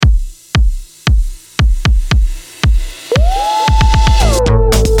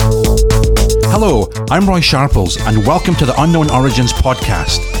I'm Roy Sharples, and welcome to the Unknown Origins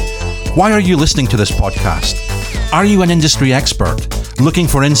podcast. Why are you listening to this podcast? Are you an industry expert, looking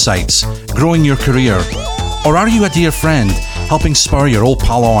for insights, growing your career? Or are you a dear friend, helping spur your old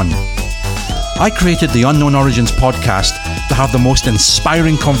pal on? I created the Unknown Origins podcast to have the most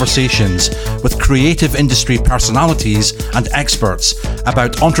inspiring conversations with creative industry personalities and experts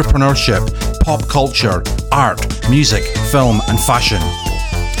about entrepreneurship, pop culture, art, music, film, and fashion.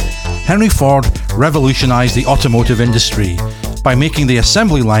 Henry Ford revolutionized the automotive industry by making the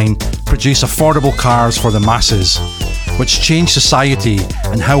assembly line produce affordable cars for the masses, which changed society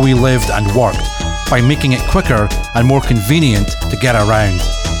and how we lived and worked by making it quicker and more convenient to get around.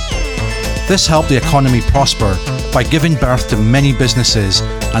 This helped the economy prosper by giving birth to many businesses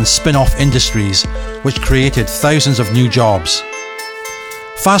and spin-off industries, which created thousands of new jobs.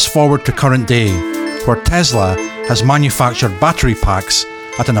 Fast forward to current day, where Tesla has manufactured battery packs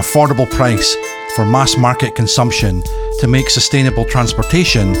at an affordable price for mass market consumption to make sustainable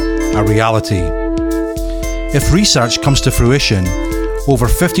transportation a reality. If research comes to fruition, over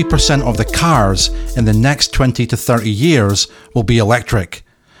 50% of the cars in the next 20 to 30 years will be electric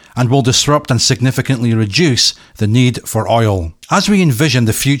and will disrupt and significantly reduce the need for oil. As we envision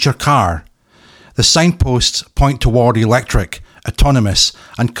the future car, the signposts point toward electric, autonomous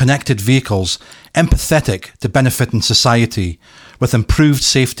and connected vehicles empathetic to benefiting society with improved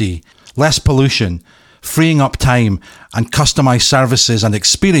safety, less pollution, freeing up time and customized services and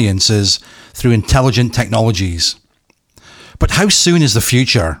experiences through intelligent technologies. But how soon is the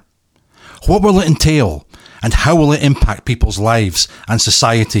future? What will it entail and how will it impact people's lives and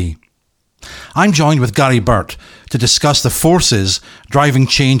society? I'm joined with Gary Burt to discuss the forces driving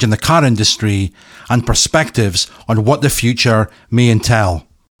change in the car industry and perspectives on what the future may entail.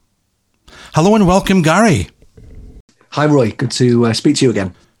 Hello and welcome, Gary. Hi, Roy. Good to speak to you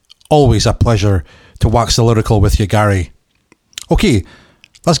again. Always a pleasure to wax the lyrical with you, Gary. Okay,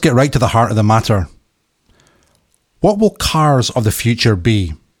 let's get right to the heart of the matter. What will cars of the future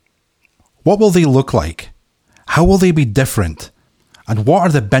be? What will they look like? How will they be different? And what are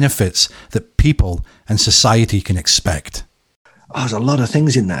the benefits that people and society can expect? Oh, there's a lot of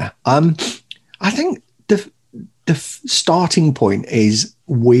things in there. I think the starting point is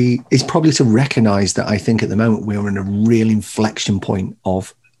probably to recognise that I think at the moment we're in a real inflection point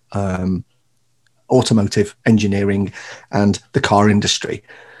of automotive engineering and the car industry.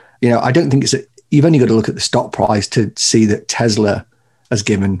 You know, I don't think you've only got to look at the stock price to see that Tesla has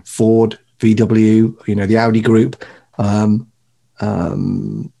given Ford, VW, the Audi group,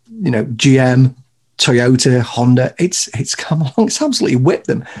 GM, Toyota, Honda, it's come along, it's absolutely whipped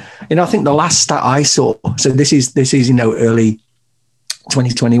them. I think the last stat I saw, so this is early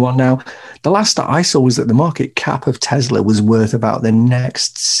 2021 now, the last stat I saw was that the market cap of Tesla was worth about the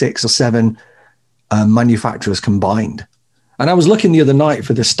next 6 or 7 manufacturers combined. And I was looking the other night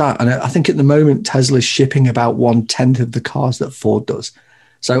for the stat, and I think at the moment Tesla's shipping about 1/10 of the cars that Ford does.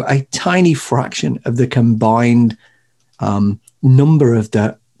 So a tiny fraction of the combined number of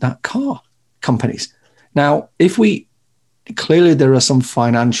that car companies. Now, clearly there are some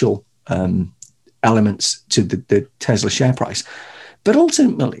financial elements to the Tesla share price, but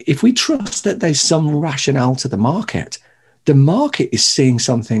ultimately, if we trust that there's some rationale to the market is seeing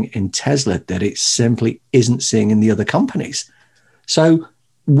something in Tesla that it simply isn't seeing in the other companies. So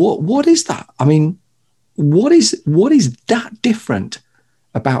what is that? I mean, what is that different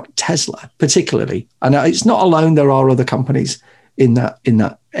about Tesla particularly? And it's not alone, there are other companies in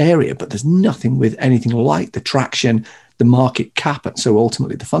that area, but there's nothing with anything like the traction, the market cap, and so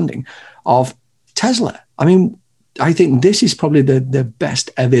ultimately the funding of Tesla. I mean, I think this is probably the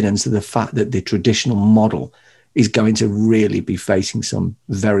best evidence of the fact that the traditional model is going to really be facing some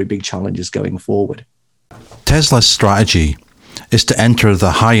very big challenges going forward. Tesla's strategy is to enter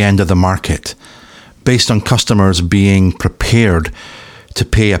the high end of the market based on customers being prepared to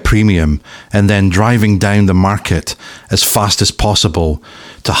pay a premium and then driving down the market as fast as possible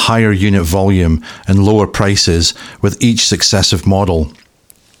to higher unit volume and lower prices with each successive model.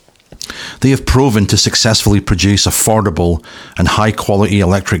 They have proven to successfully produce affordable and high-quality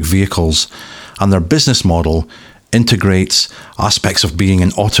electric vehicles, and their business model integrates aspects of being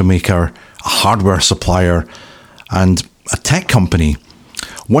an automaker, a hardware supplier, and a tech company.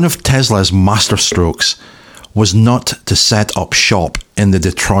 One of Tesla's masterstrokes was not to set up shop in the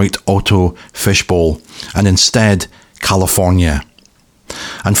Detroit auto fishbowl and instead California,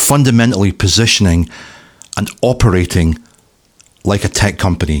 and fundamentally positioning and operating like a tech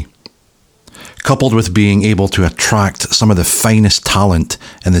company. coupled with being able to attract some of the finest talent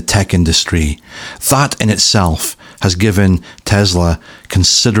in the tech industry, that in itself has given Tesla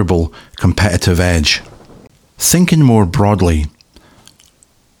considerable competitive edge. Thinking more broadly,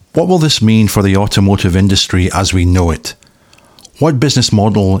 what will this mean for the automotive industry as we know it? What business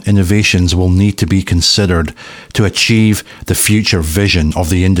model innovations will need to be considered to achieve the future vision of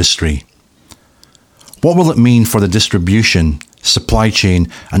the industry? What will it mean for the distribution, supply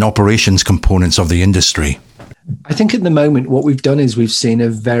chain, and operations components of the industry? I think at the moment, what we've done is we've seen a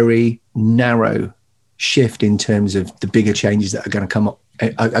very narrow shift in terms of the bigger changes that are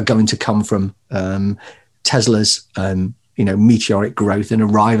going to come from Tesla's meteoric growth and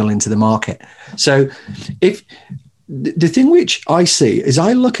arrival into the market. So if the thing which I see is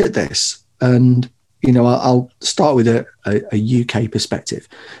I look at this, and I'll start with a UK perspective,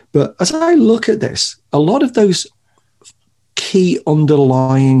 but as I look at this, a lot of those key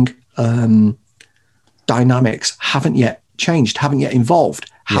underlying dynamics haven't yet changed, haven't yet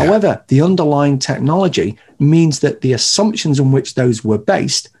evolved. Yeah. However, the underlying technology means that the assumptions on which those were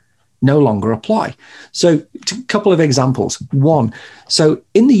based no longer apply. So a couple of examples. One, so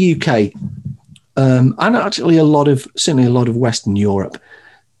in the UK, and actually certainly a lot of Western Europe,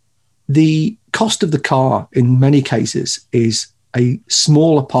 the cost of the car in many cases is a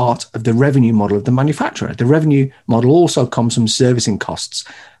smaller part of the revenue model of the manufacturer. The revenue model also comes from servicing costs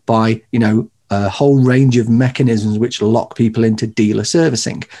by, a whole range of mechanisms which lock people into dealer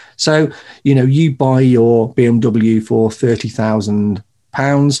servicing. So, you buy your BMW for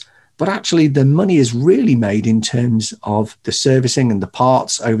 £30,000, but actually the money is really made in terms of the servicing and the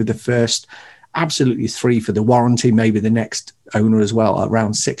parts over the first absolutely 3 for the warranty, maybe the next owner as well,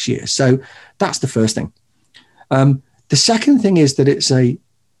 around 6 years. So that's the first thing. The second thing is that it's a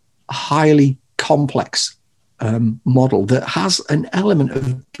highly complex model that has an element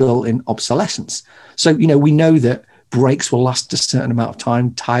of built-in obsolescence. So, we know that brakes will last a certain amount of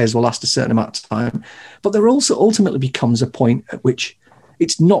time, tires will last a certain amount of time, but there also ultimately becomes a point at which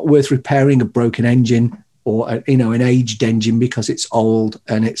it's not worth repairing a broken engine or an aged engine because it's old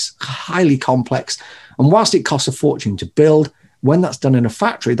and it's highly complex. And whilst it costs a fortune to build, when that's done in a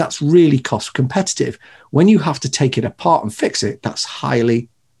factory, that's really cost competitive. When you have to take it apart and fix it, that's highly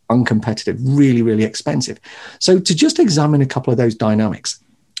uncompetitive, really, really expensive. So to just examine a couple of those dynamics,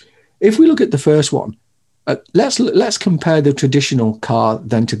 if we look at the first one, let's compare the traditional car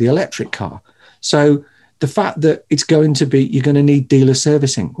then to the electric car. So the fact that you're going to need dealer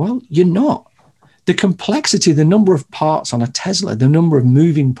servicing, well, you're not. The complexity, the number of parts on a Tesla, the number of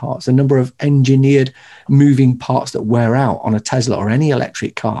moving parts, the number of engineered moving parts that wear out on a Tesla or any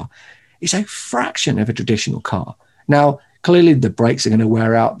electric car is a fraction of a traditional car. Now, clearly the brakes are going to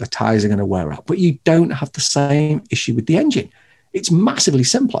wear out, the tires are going to wear out, but you don't have the same issue with the engine. It's massively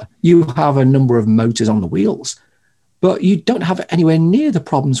simpler. You have a number of motors on the wheels, but you don't have anywhere near the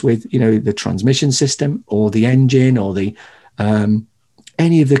problems with, the transmission system or the engine or the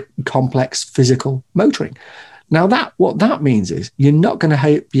any of the complex physical motoring. Now, what that means is you're not going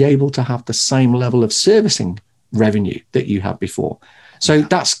to be able to have the same level of servicing revenue that you had before. So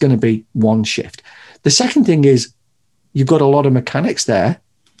that's going to be one shift. The second thing is you've got a lot of mechanics there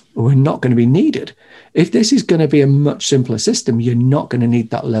who are not going to be needed. If this is going to be a much simpler system, you're not going to need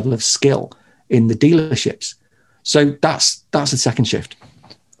that level of skill in the dealerships. So that's the second shift.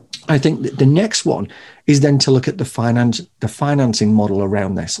 I think that the next one is then to look at the financing model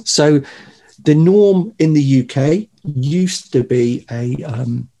around this. So the norm in the UK used to be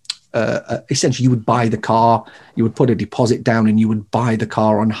essentially you would buy the car, you would put a deposit down and you would buy the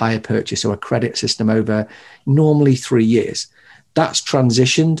car on hire purchase or a credit system over normally 3 years. That's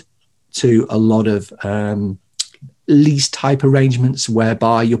transitioned to a lot of lease type arrangements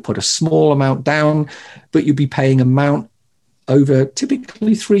whereby you'll put a small amount down, but you'll be paying amount over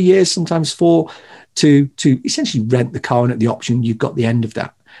typically 3 years, sometimes 4, to essentially rent the car, and at the option, you've got the end of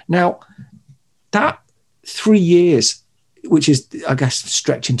that. Now, that 3 years, which is, I guess,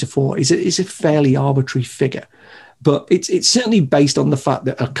 stretching to 4, is a fairly arbitrary figure. But it's certainly based on the fact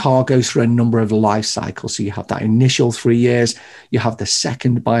that a car goes through a number of life cycles. So you have that initial 3 years, you have the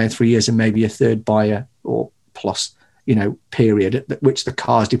second buyer 3 years, and maybe a third buyer or plus period at which the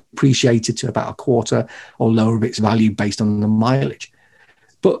car is depreciated to about a quarter or lower of its value based on the mileage.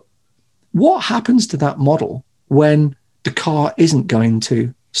 But what happens to that model when the car isn't going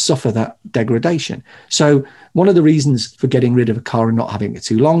to suffer that degradation? So one of the reasons for getting rid of a car and not having it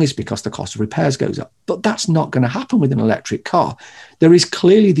too long is because the cost of repairs goes up. But that's not going to happen with an electric car. There is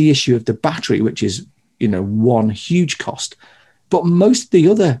clearly the issue of the battery, which is one huge cost. But most of the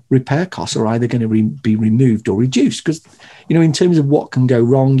other repair costs are either going to be removed or reduced because, in terms of what can go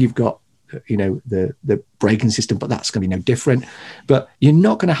wrong, you've got the braking system, but that's going to be no different. But you're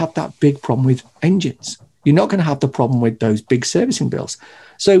not going to have that big problem with engines. You're not going to have the problem with those big servicing bills.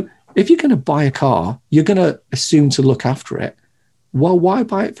 So if you're going to buy a car, you're going to assume to look after it. Well, why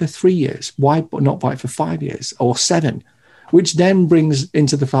buy it for 3 years? Why not buy it for 5 years or 7? Which then brings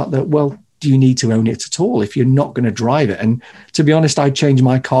into the fact that, well, do you need to own it at all if you're not going to drive it? And to be honest, I changed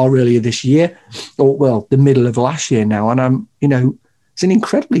my car earlier this year, or well, the middle of last year now. And it's an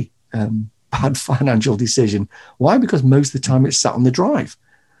incredibly bad financial decision. Why? Because most of the time it's sat on the drive.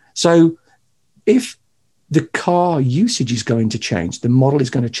 So if the car usage is going to change, the model is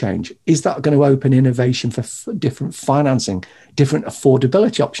going to change, is that going to open innovation for different financing, different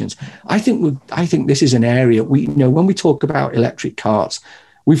affordability options? I think this is an area when we talk about electric cars,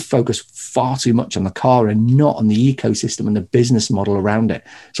 we've focused far too much on the car and not on the ecosystem and the business model around it.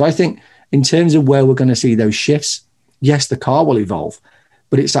 So I think in terms of where we're going to see those shifts, yes, the car will evolve,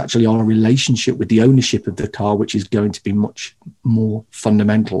 but it's actually our relationship with the ownership of the car, which is going to be much more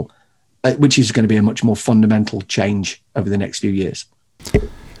fundamental, which is going to be a much more fundamental change over the next few years.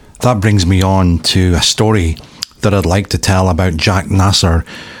 That brings me on to a story that I'd like to tell about Jack Nasser,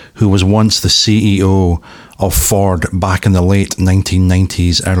 who was once the CEO of Ford back in the late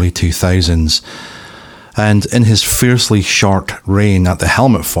 1990s, early 2000s. And in his fiercely short reign at the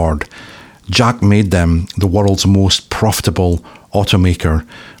helm at Ford, Jack made them the world's most profitable automaker,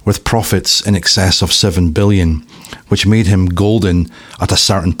 with profits in excess of $7 billion, which made him golden at a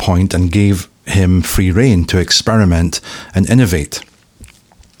certain point and gave him free rein to experiment and innovate.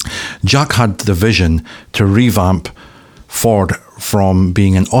 Jack had the vision to revamp Ford from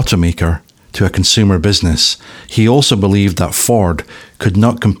being an automaker to a consumer business. He also believed that Ford could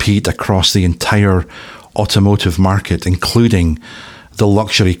not compete across the entire automotive market, including the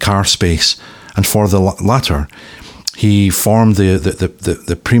luxury car space. And for the latter, he formed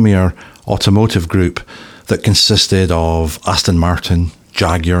the premier automotive group that consisted of Aston Martin,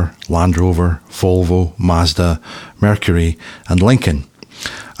 Jaguar, Land Rover, Volvo, Mazda, Mercury, and Lincoln,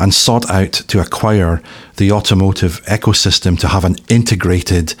 and sought out to acquire the automotive ecosystem to have an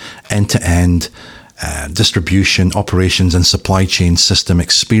integrated end-to-end distribution, operations, and supply chain system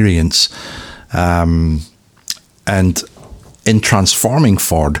experience. And in transforming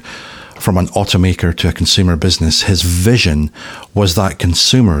Ford from an automaker to a consumer business, his vision was that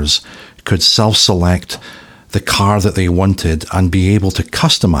consumers could self-select the car that they wanted and be able to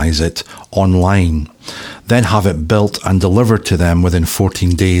customize it online, then have it built and delivered to them within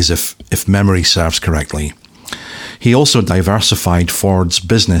 14 days if memory serves correctly. He also diversified Ford's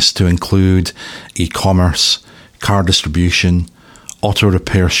business to include e-commerce, car distribution, auto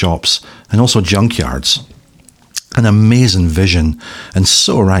repair shops, and also junkyards. An amazing vision, and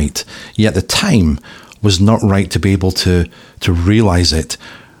so right, yet the time was not right to be able to realize it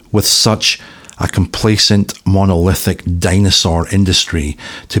with such a complacent, monolithic dinosaur industry,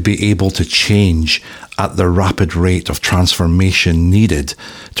 to be able to change at the rapid rate of transformation needed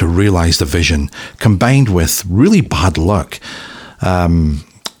to realize the vision, combined with really bad luck.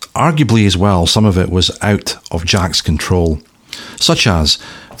 Arguably as well, some of it was out of Jack's control, such as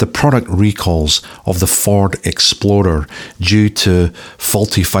the product recalls of the Ford Explorer due to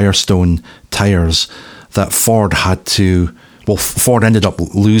faulty Firestone tires that Ford had to... Well, Ford ended up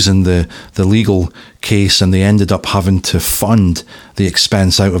losing the legal case, and they ended up having to fund the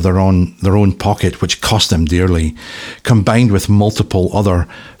expense out of their own pocket, which cost them dearly, combined with multiple other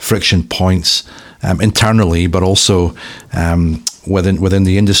friction points internally, but also within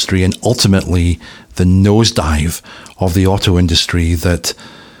the industry, and ultimately the nosedive of the auto industry that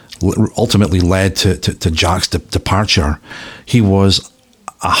ultimately led to Jack's departure. He was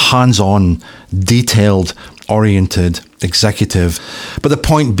a hands-on, detailed-oriented executive. But the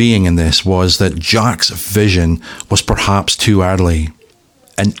point being in this was that Jack's vision was perhaps too early,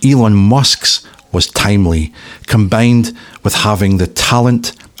 and Elon Musk's was timely, combined with having the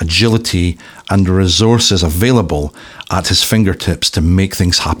talent, agility, and resources available at his fingertips to make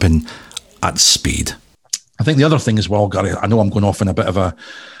things happen at speed. I think the other thing as well, Gary, I know I'm going off on a bit of a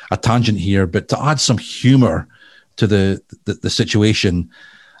tangent here, but to add some humor to the situation,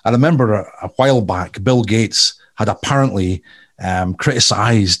 I remember a while back, Bill Gates had apparently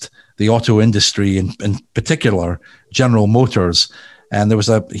criticized the auto industry, in particular General Motors. And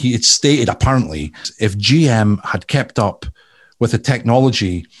he had stated apparently, if GM had kept up with the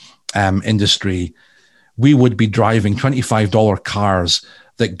technology industry, we would be driving $25 cars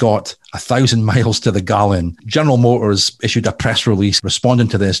that got 1,000 miles to the gallon. General Motors issued a press release responding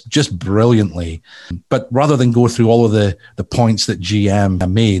to this just brilliantly. But rather than go through all of the points that GM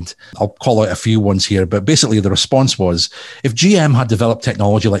made, I'll call out a few ones here. But basically the response was, if GM had developed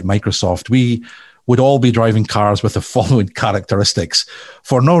technology like Microsoft, we would all be driving cars with the following characteristics.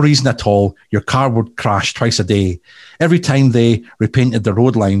 For no reason at all, your car would crash twice a day. Every time they repainted the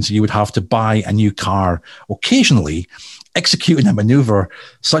road lines, you would have to buy a new car. Occasionally, executing a maneuver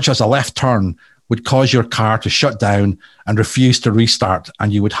such as a left turn would cause your car to shut down and refuse to restart,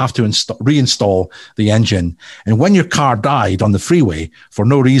 and you would have to reinstall the engine. And when your car died on the freeway for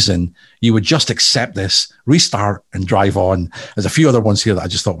no reason, you would just accept this, restart, and drive on. There's a few other ones here that I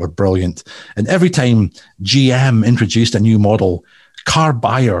just thought were brilliant. And every time GM introduced a new model, car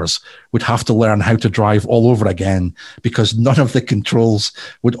buyers would have to learn how to drive all over again because none of the controls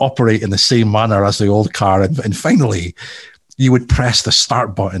would operate in the same manner as the old car. And finally, you would press the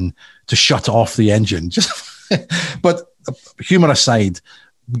start button to shut off the engine. But humor aside,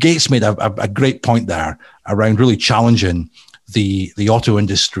 Gates made a great point there around really challenging the auto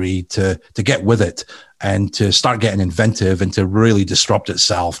industry to get with it and to start getting inventive and to really disrupt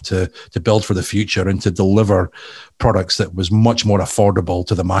itself, to build for the future and to deliver products that was much more affordable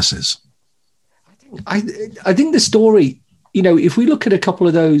to the masses. I think the story, if we look at a couple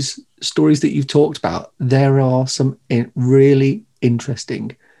of those stories that you've talked about, there are some really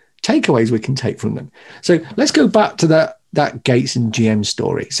interesting takeaways we can take from them. So let's go back to that Gates and GM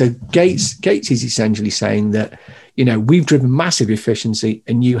story. So Gates is essentially saying that, we've driven massive efficiency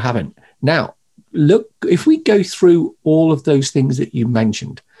and you haven't. Now, look, if we go through all of those things that you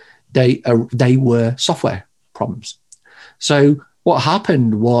mentioned, they were software problems. So what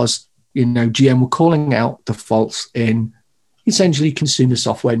happened was, GM were calling out the faults in essentially consumer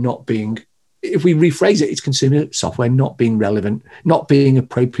software not being, if we rephrase it, it's consumer software not being relevant, not being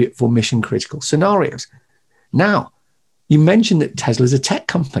appropriate for mission critical scenarios. Now, you mentioned that Tesla's a tech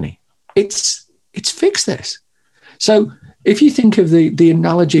company. It's fixed this. So if you think of the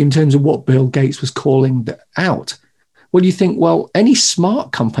analogy in terms of what Bill Gates was calling out, well, you think, well, any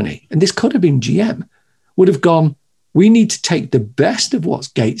smart company, and this could have been GM, would have gone, we need to take the best of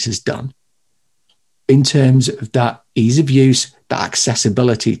what Gates has done in terms of that ease of use, that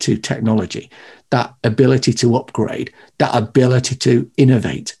accessibility to technology, that ability to upgrade, that ability to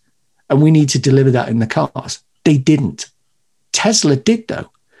innovate. And we need to deliver that in the cars. They didn't. Tesla did, though.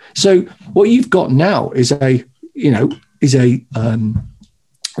 So what you've got now is for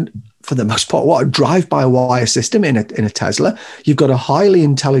the most part, what a drive-by-wire system in a Tesla. You've got a highly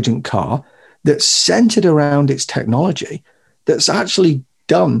intelligent car that's centered around its technology, that's actually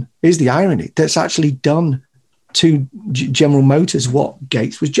done, here's the irony, that's actually done to General Motors what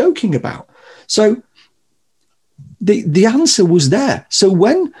Gates was joking about. So the answer was there. So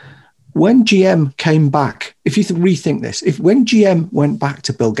when GM came back, if you rethink this, when GM went back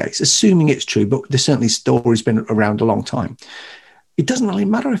to Bill Gates, assuming it's true, but there's certainly story's been around a long time, it doesn't really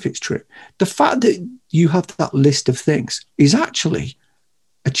matter if it's true. The fact that you have that list of things is actually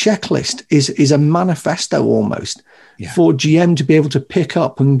a checklist, is a manifesto almost for GM to be able to pick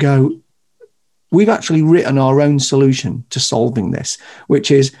up and go, we've actually written our own solution to solving this,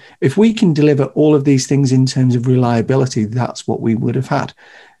 which is if we can deliver all of these things in terms of reliability, that's what we would have had.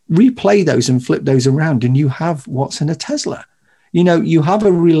 Replay those and flip those around and you have what's in a Tesla. You have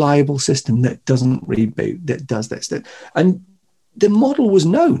a reliable system that doesn't reboot, that does this. And the model was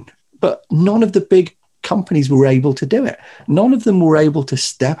known, but none of the big companies were able to do it. None of them were able to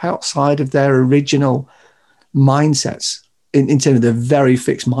step outside of their original mindsets in terms of the very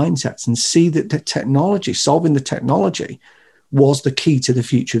fixed mindsets and see that the technology, solving the technology was the key to the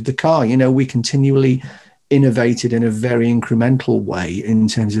future of the car. We continually innovated in a very incremental way in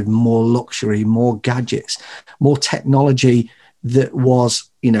terms of more luxury, more gadgets, more technology that was,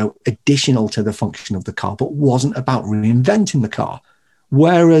 additional to the function of the car, but wasn't about reinventing the car.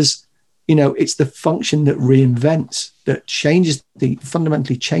 Whereas, it's the function that reinvents, that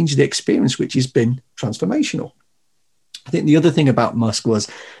fundamentally changes the experience, which has been transformational. I think the other thing about Musk was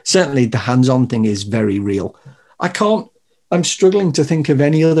certainly the hands-on thing is very real. I'm struggling to think of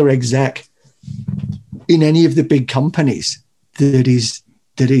any other exec in any of the big companies that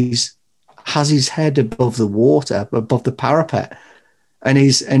has his head above the water, above the parapet, and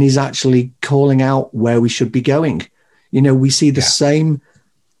he's actually calling out where we should be going. We see the same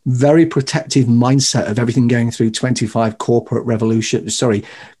very protective mindset of everything going through 25 corporate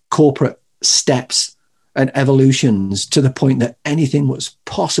steps and evolutions to the point that anything what's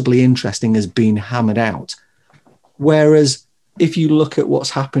possibly interesting has been hammered out. Whereas if you look at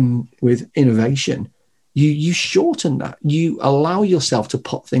what's happened with innovation, you shorten that. You allow yourself to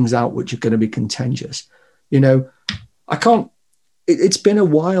put things out which are going to be contentious. You know, it's been a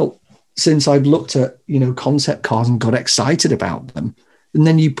while since I've looked at, concept cars and got excited about them. And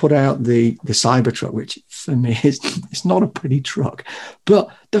then you put out the Cybertruck, which for me it's not a pretty truck. But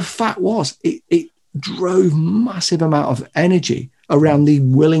the fact was, it drove massive amount of energy around the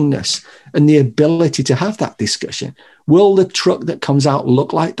willingness and the ability to have that discussion. Will the truck that comes out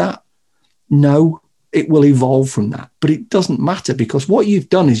look like that? No, it will evolve from that. But it doesn't matter, because what you've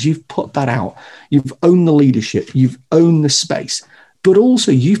done is you've put that out. You've owned the leadership. You've owned the space. But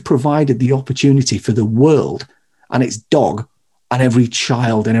also you've provided the opportunity for the world and its dog and every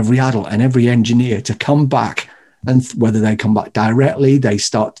child and every adult and every engineer to come back, and whether they come back directly, they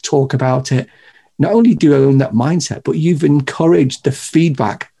start to talk about it. Not only do you own that mindset, but you've encouraged the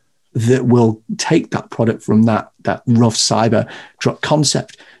feedback that will take that product from that rough cyber truck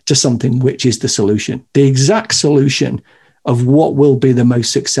concept to something which is the solution. The exact solution of what will be the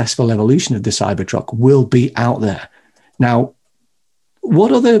most successful evolution of the Cybertruck will be out there. Now,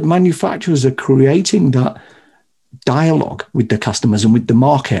 what other manufacturers are creating that dialogue with the customers and with the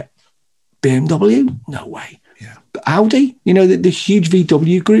market? BMW? No way. Yeah. Audi, the huge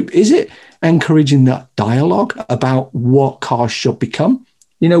VW group, is it encouraging that dialogue about what cars should become?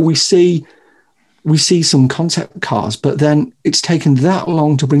 We see some concept cars, but then it's taken that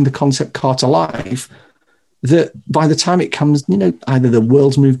long to bring the concept car to life that by the time it comes, either the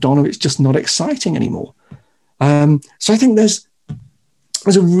world's moved on or it's just not exciting anymore. So I think there's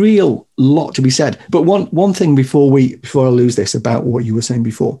a real lot to be said. But one thing before I lose this about what you were saying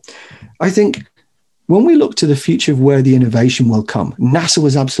before, I think when we look to the future of where the innovation will come, NASA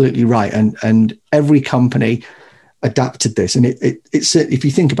was absolutely right, and every company adapted this. And it's if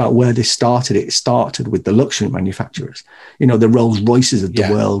you think about where this started, it started with the luxury manufacturers, the Rolls Royces of the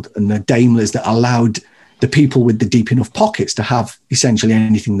world and the Daimlers that allowed the people with the deep enough pockets to have essentially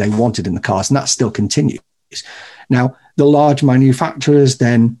anything they wanted in the cars. And that still continues. Now, the large manufacturers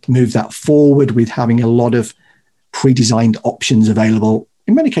then moved that forward with having a lot of pre-designed options available,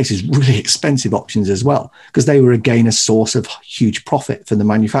 in many cases really expensive options as well, because they were again a source of huge profit for the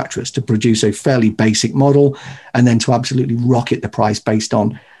manufacturers to produce a fairly basic model and then to absolutely rocket the price based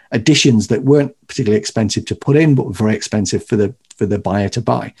on additions that weren't particularly expensive to put in, but very expensive for the buyer to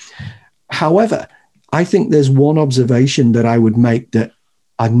buy. However, I think there's one observation that I would make that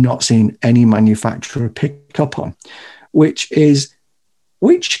I've not seen any manufacturer pick up on, which is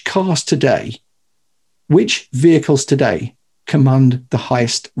which vehicles today command the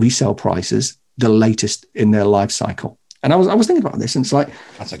highest resale prices, the latest in their life cycle. And I was thinking about this, and it's like,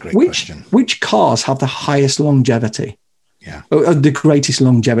 that's a great question. Which cars have the highest longevity? Yeah. Or the greatest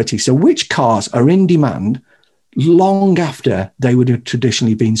longevity. So which cars are in demand long after they would have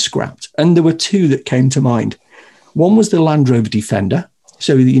traditionally been scrapped? And there were two that came to mind. One was the Land Rover Defender.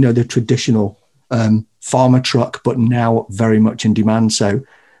 So, the traditional farmer truck, but now very much in demand. So,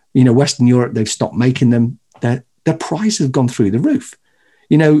 Western Europe, they've stopped making them. Their prices have gone through the roof.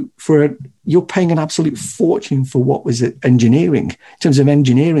 You're paying an absolute fortune for what was it, engineering, in terms of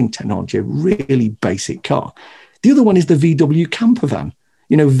engineering technology, a really basic car. The other one is the VW camper van,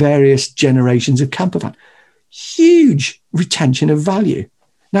 various generations of camper van. Huge retention of value.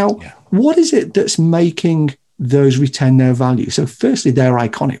 Now, What is it that's making those retain their value? So firstly, they're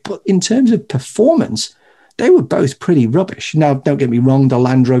iconic, but in terms of performance, they were both pretty rubbish. Now, don't get me wrong, the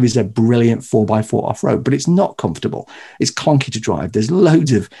Land Rover is a brilliant 4x4 off-road, but it's not comfortable. It's clunky to drive. There's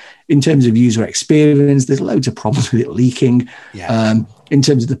loads of, in terms of user experience, there's loads of problems with it leaking, in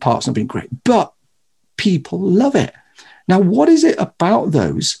terms of the parts not being great, but people love it. Now, what is it about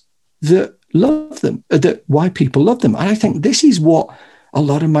those that love them, why people love them? And I think this is what a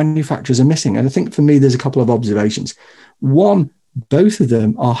lot of manufacturers are missing. And I think for me, there's a couple of observations. One, both of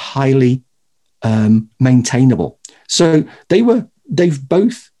them are highly maintainable. So they've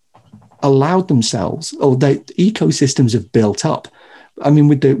both allowed themselves, or the ecosystems have built up. I mean,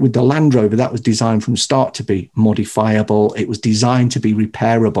 with the Land Rover, that was designed from start to be modifiable. It was designed to be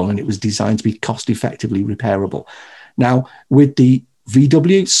repairable, and it was designed to be cost effectively repairable. Now, with the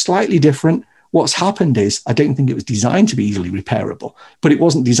VW, slightly different. What's happened is, I don't think it was designed to be easily repairable, but it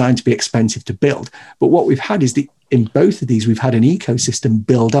wasn't designed to be expensive to build. But what we've had is in both of these, we've had an ecosystem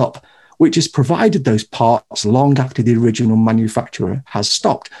build up, which has provided those parts long after the original manufacturer has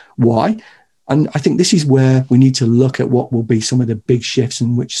stopped. Why? And I think this is where we need to look at what will be some of the big shifts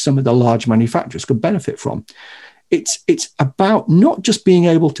in which some of the large manufacturers could benefit from. It's about not just being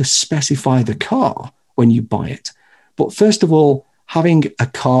able to specify the car when you buy it, but first of all, having a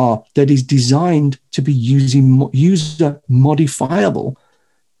car that is designed to be user modifiable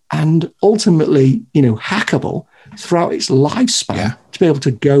and ultimately, hackable throughout its lifespan to be able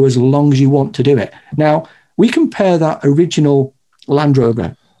to go as long as you want to do it. Now, we compare that original Land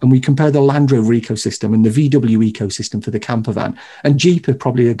Rover and we compare the Land Rover ecosystem and the VW ecosystem for the camper van, and Jeep are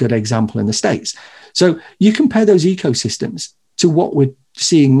probably a good example in the States. So you compare those ecosystems to what we're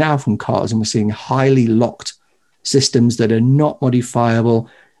seeing now from cars, and we're seeing highly locked systems that are not modifiable,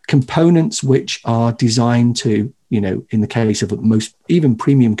 components which are designed to, in the case of most, even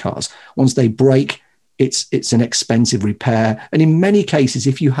premium cars, once they break, it's an expensive repair. And in many cases,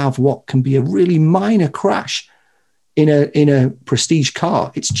 if you have what can be a really minor crash in a prestige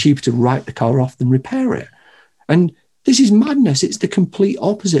car, it's cheaper to write the car off than repair it. And this is madness. It's the complete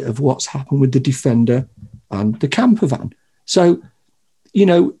opposite of what's happened with the Defender and the camper van. So,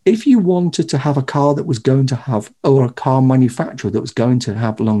 if you wanted to have a car that was going to have, or a car manufacturer that was going to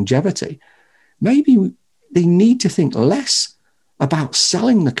have longevity, maybe they need to think less about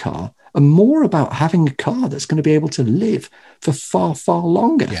selling the car and more about having a car that's going to be able to live for far, far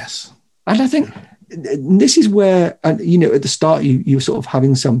longer. Yes. And I think this is where, at the start, you were sort of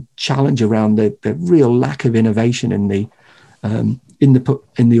having some challenge around the real lack of innovation in the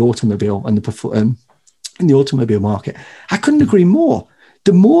automobile and in the automobile market. I couldn't agree more.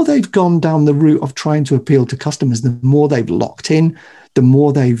 The more they've gone down the route of trying to appeal to customers, the more they've locked in, the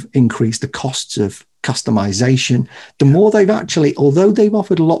more they've increased the costs of customization, the more they've actually, although they've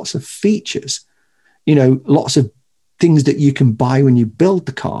offered lots of features, lots of things that you can buy when you build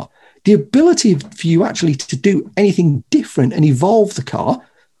the car, the ability for you actually to do anything different and evolve the car,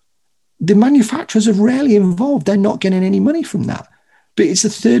 the manufacturers are rarely involved. They're not getting any money from that. But it's the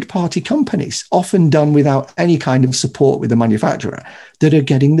third-party companies, often done without any kind of support with the manufacturer, that are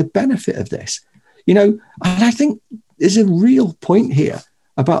getting the benefit of this. And I think there's a real point here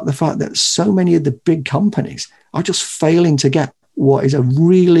about the fact that so many of the big companies are just failing to get what is a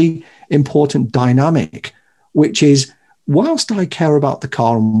really important dynamic, which is, whilst I care about the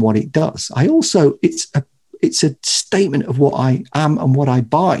car and what it does, I also, it's a statement of what I am and what I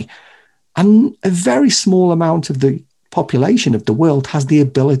buy. And a very small amount of the population of the world has the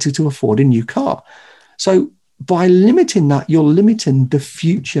ability to afford a new car. So by limiting that, you're limiting the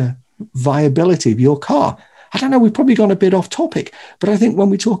future viability of your car. I don't know, we've probably gone a bit off topic, but I think when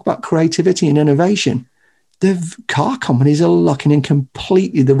we talk about creativity and innovation, the car companies are looking in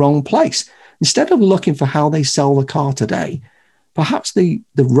completely the wrong place. Instead of looking for how they sell the car today, perhaps the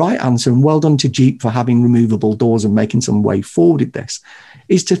right answer, and well done to Jeep for having removable doors and making some way forward with this,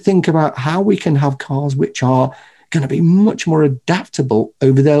 is to think about how we can have cars which are going to be much more adaptable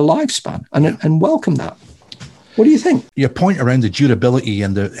over their lifespan and welcome that. What do you think? Your point around the durability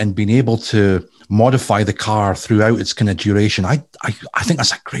and being able to modify the car throughout its kind of duration, I think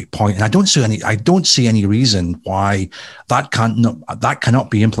that's a great point, and I don't see any reason why that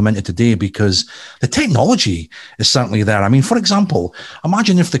cannot be implemented today, because the technology is certainly there. I mean, for example,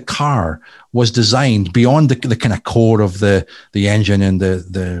 imagine if the car was designed beyond the kind of core of the engine and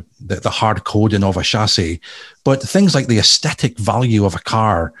the hard coding of a chassis, but things like the aesthetic value of a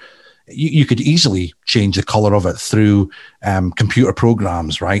car. You could easily change the color of it through computer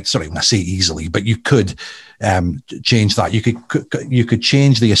programs, right? Sorry, when I say easily, but you could change that. You could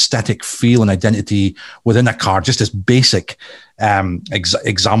change the aesthetic feel and identity within a car, just as basic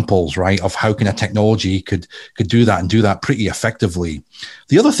examples, right, of how kind of technology could do that and do that pretty effectively.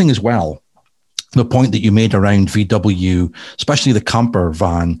 The other thing as well, the point that you made around VW, especially the camper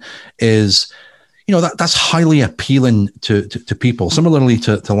van, is, that's highly appealing to people, similarly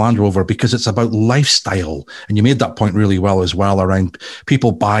to Land Rover, because it's about lifestyle. And you made that point really well as well, around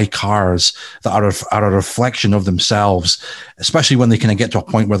people buy cars that are a reflection of themselves, especially when they kind of get to a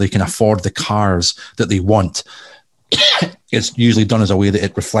point where they can afford the cars that they want. It's usually done as a way that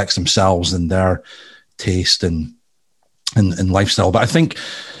it reflects themselves and their taste and lifestyle. But I think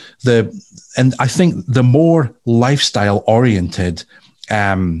the more lifestyle oriented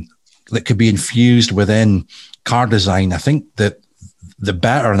that could be infused within car design, I think that the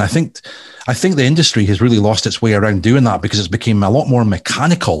better. And I think the industry has really lost its way around doing that, because it's become a lot more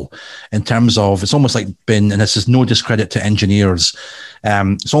mechanical in terms of, it's almost like and this is no discredit to engineers,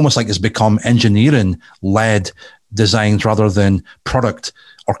 it's almost like it's become engineering-led designs rather than product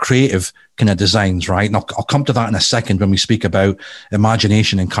or creative kind of designs, right? And I'll come to that in a second when we speak about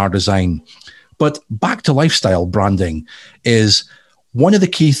imagination in car design. But back to lifestyle branding is one of the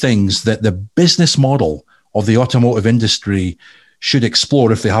key things that the business model of the automotive industry should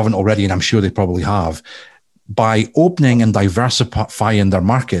explore, if they haven't already, and I'm sure they probably have, by opening and diversifying their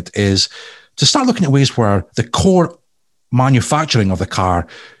market, is to start looking at ways where the core manufacturing of the car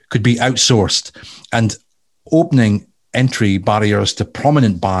could be outsourced, and opening entry barriers to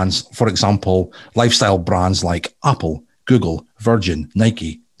prominent brands, for example, lifestyle brands like Apple, Google, Virgin,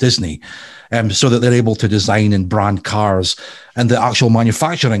 Nike, Disney, so that they're able to design and brand cars. And the actual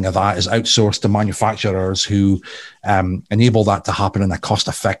manufacturing of that is outsourced to manufacturers who enable that to happen in a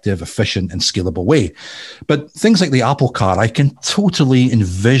cost-effective, efficient, and scalable way. But things like the Apple car, I can totally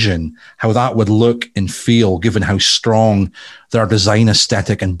envision how that would look and feel, given how strong their design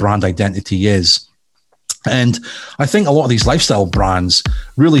aesthetic and brand identity is. And I think a lot of these lifestyle brands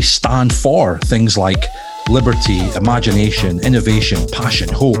really stand for things like liberty, imagination, innovation, passion,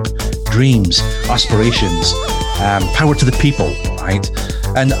 hope, dreams, aspirations, power to the people, right?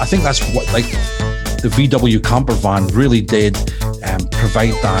 And I think that's what, like, the VW camper van really did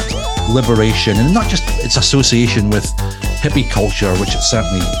provide that liberation, and not just its association with hippie culture, which it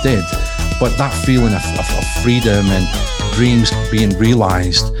certainly did, but that feeling of freedom and dreams being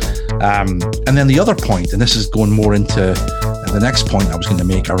realized. And then the other point, and this is going more into the next point I was going to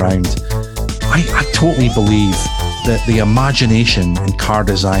make around, I totally believe that the imagination in car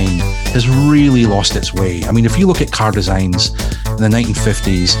design has really lost its way. I mean, if you look at car designs in the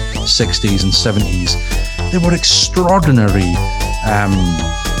 1950s, 60s, and 70s, they were extraordinary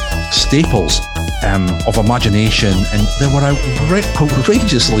staples of imagination, and they were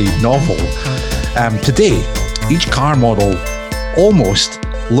outrageously novel. Today, each car model almost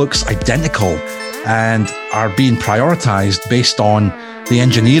looks identical and are being prioritized based on the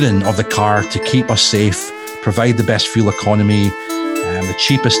engineering of the car to keep us safe, provide the best fuel economy, the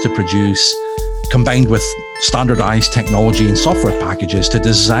cheapest to produce, combined with standardized technology and software packages to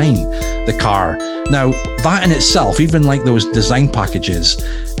design the car. Now, that in itself, even like those design packages,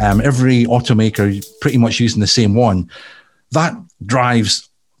 every automaker pretty much using the same one, that drives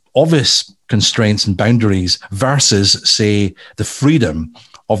obvious constraints and boundaries versus, say, the freedom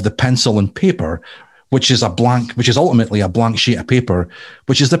of the pencil and paper, which is ultimately a blank sheet of paper,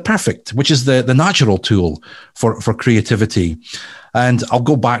 which is the natural tool for creativity. And I'll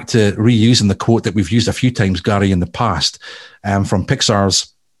go back to reusing the quote that we've used a few times, Gary, in the past, from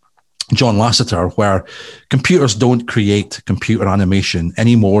Pixar's John Lasseter, where computers don't create computer animation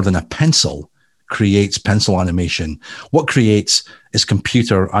any more than a pencil creates pencil animation. What creates is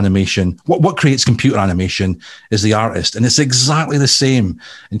computer animation. What creates computer animation is the artist. And it's exactly the same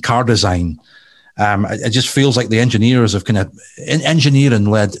in car design. It just feels like the engineers have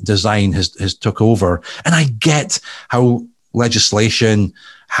engineering-led design has took over. And I get how legislation,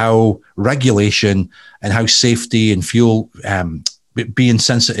 how regulation, and how safety and fuel, being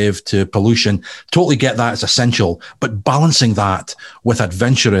sensitive to pollution, totally get that as essential. But balancing that with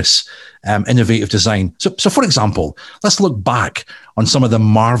adventurous, innovative design. So for example, let's look back on some of the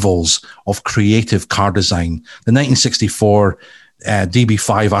marvels of creative car design. The 1964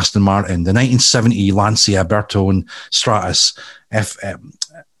 DB5 Aston Martin, the 1970 Lancia Bertone Stratus,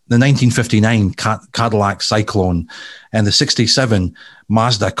 the 1959 Cadillac Cyclone, and the 67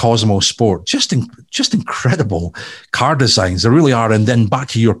 Mazda Cosmo Sport. Just incredible car designs. They really are. And then back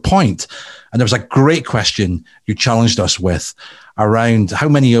to your point, and there was a great question you challenged us with around how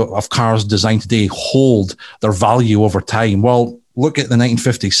many of cars designed today hold their value over time. Well, look at the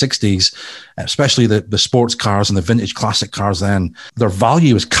 1950s, 60s, especially the sports cars and the vintage classic cars then. Their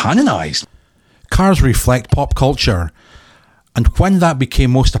value is canonized. Cars reflect pop culture. And when that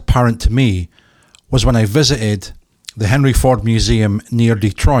became most apparent to me was when I visited the Henry Ford Museum near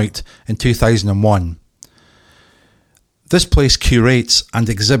Detroit in 2001. This place curates and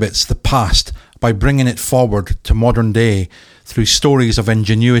exhibits the past by bringing it forward to modern day through stories of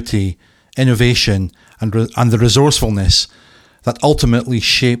ingenuity, innovation, and the resourcefulness that ultimately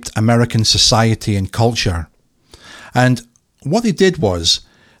shaped American society and culture. And what they did was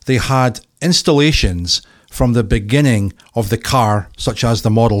they had installations from the beginning of the car, such as the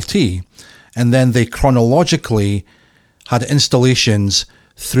Model T, and then they chronologically had installations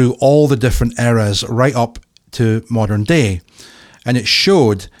through all the different eras right up to modern day. And it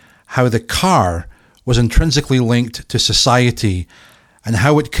showed how the car was intrinsically linked to society and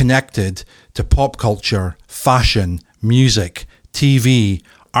how it connected to pop culture, fashion, music, TV,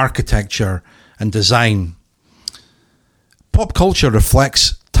 architecture, and design. Pop culture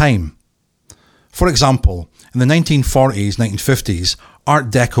reflects time. For example, in the 1940s, 1950s, Art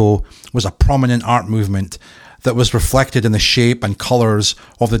Deco was a prominent art movement that was reflected in the shape and colours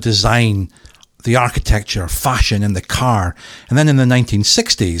of the design, the architecture, fashion, and the car. And then in the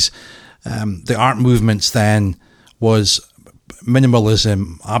 1960s, the art movements then was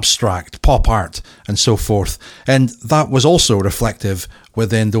minimalism, abstract, pop art, and so forth. And that was also reflective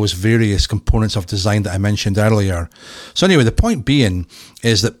within those various components of design that I mentioned earlier. So anyway, the point being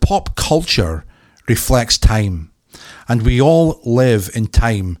is that pop culture reflects time. And we all live in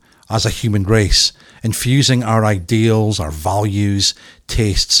time as a human race, infusing our ideals, our values,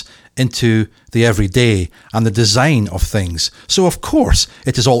 tastes into the everyday and the design of things. So of course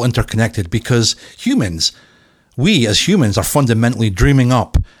it is all interconnected, because we as humans are fundamentally dreaming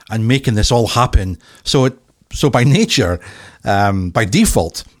up and making this all happen. So by nature, by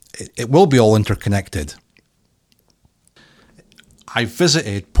default, it will be all interconnected. I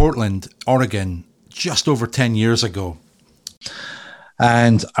visited Portland, Oregon just over 10 years ago.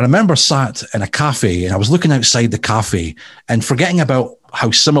 And I remember sat in a cafe and I was looking outside the cafe and forgetting about how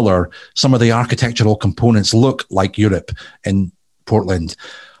similar some of the architectural components look like Europe in Portland.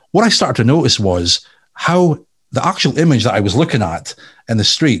 What I started to notice was how the actual image that I was looking at in the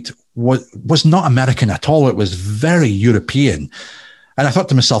street was not American at all. It was very European. And I thought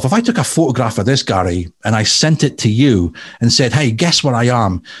to myself, if I took a photograph of this, Gary, and I sent it to you and said, hey, guess where I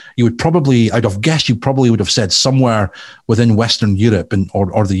am? I'd have guessed you probably would have said somewhere within Western Europe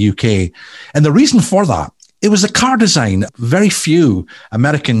or the UK. And the reason for that, it was the car design. Very few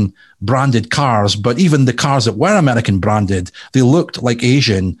American branded cars, but even the cars that were American branded, they looked like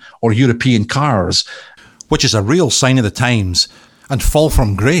Asian or European cars, which is a real sign of the times and fall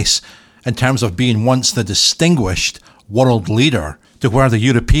from grace in terms of being once the distinguished world leader to where the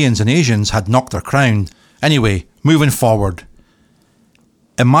Europeans and Asians had knocked their crown. Anyway, moving forward,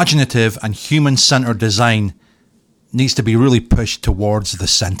 imaginative and human-centered design needs to be really pushed towards the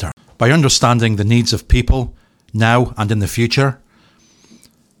centre. By understanding the needs of people now and in the future,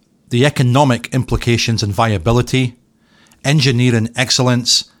 the economic implications and viability, engineering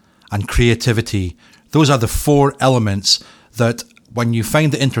excellence and creativity, those are the four elements that when you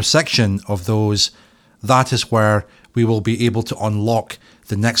find the intersection of those, that is where we will be able to unlock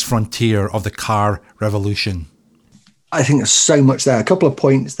the next frontier of the car revolution. I think there's so much there. A couple of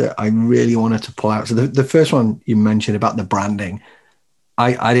points that I really wanted to pull out. So the first one you mentioned about the branding,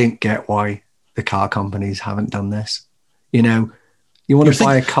 I didn't get why the car companies haven't done this. You want to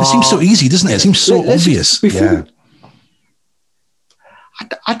buy a car. It seems so easy, doesn't it? It seems so obvious. Yeah.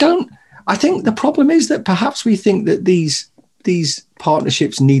 I think the problem is that perhaps we think that these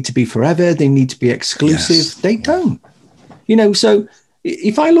partnerships need to be forever. They need to be exclusive. Yes. They don't. So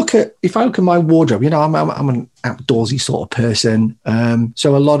if I look at my wardrobe, I'm an outdoorsy sort of person.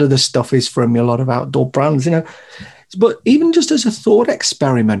 So a lot of the stuff is from a lot of outdoor brands, But even just as a thought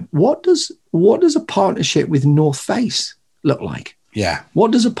experiment, what does a partnership with North Face look like? Yeah.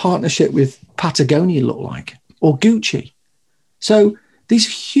 What does a partnership with Patagonia look like, or Gucci? So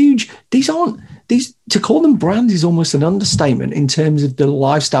to call them brands is almost an understatement in terms of the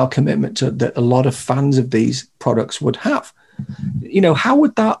lifestyle commitment that a lot of fans of these products would have. How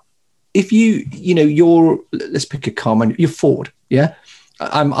would that, if let's pick a car, you're Ford, yeah?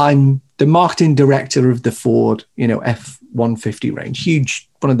 I'm the marketing director of the Ford, F-150 range, huge,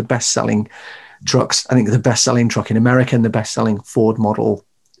 one of the best-selling trucks. I think the best-selling truck in America and the best-selling Ford model.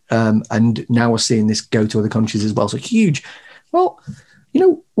 And now we're seeing this go to other countries as well. So huge. Well,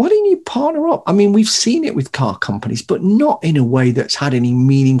 why don't you partner up? I mean, we've seen it with car companies, but not in a way that's had any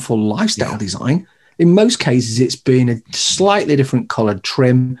meaningful lifestyle design. In most cases, it's been a slightly different colored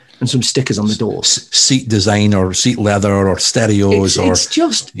trim and some stickers on the doors. Seat design or seat leather or stereos.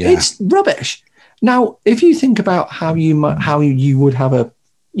 It's rubbish. Now, if you think about how you would have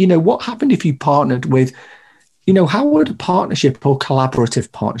what happened if you partnered with, how would a partnership or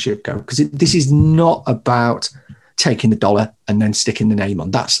collaborative partnership go? Because this is not about taking the dollar and then sticking the name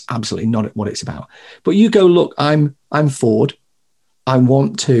on. That's absolutely not what it's about. But you go, look, I'm Ford.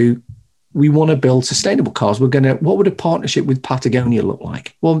 We want to build sustainable cars. What would a partnership with Patagonia look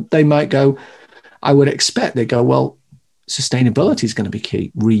like? Well, they might go, I would expect they go, well, sustainability is going to be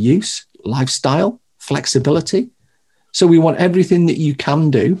key. Reuse, lifestyle, flexibility. So we want everything that you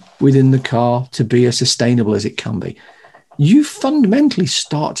can do within the car to be as sustainable as it can be. You fundamentally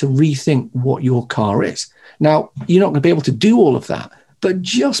start to rethink what your car is. Now, you're not going to be able to do all of that, but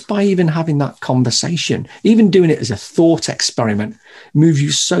just by even having that conversation, even doing it as a thought experiment, moves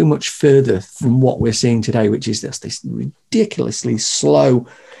you so much further from what we're seeing today, which is this ridiculously slow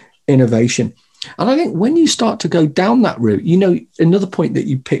innovation. And I think when you start to go down that route, another point that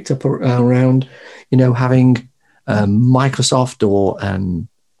you picked up around, having Microsoft or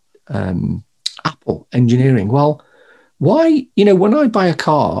Apple engineering. Well, why, when I buy a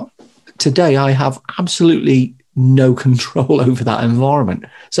car today, I have absolutely no control over that environment.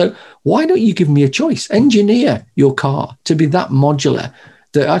 So why don't you give me a choice? Engineer your car to be that modular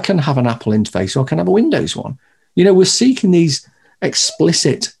that I can have an Apple interface or I can have a Windows one. We're seeking these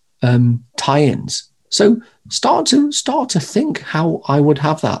explicit tie-ins. So start to think how I would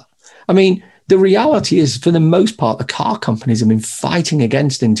have that. I mean, the reality is, for the most part, the car companies have been fighting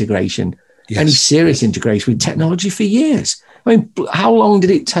against integration, any serious integration with technology for years. I mean, how long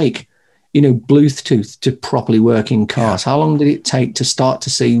did it take, Bluetooth to properly work in cars? How long did it take to start to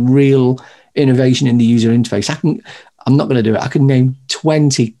see real innovation in the user interface? I'm not going to do it. I can name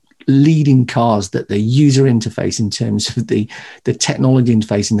 20 leading cars that the user interface in terms of the technology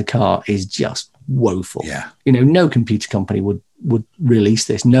interface in the car is just woeful. Yeah. No computer company would release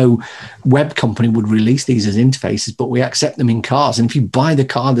this. No web company would release these as interfaces, but we accept them in cars. And if you buy the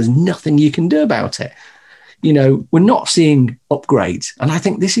car, there's nothing you can do about it. We're not seeing upgrades. And I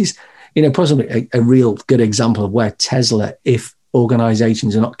think this is, possibly a real good example of where Tesla, if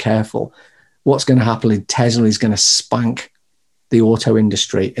organizations are not careful, what's going to happen is Tesla is going to spank the auto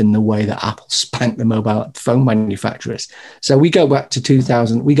industry in the way that Apple spanked the mobile phone manufacturers. So we go back to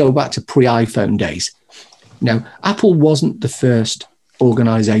pre-iPhone days. Now, Apple wasn't the first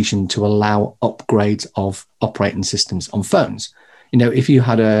organization to allow upgrades of operating systems on phones. If you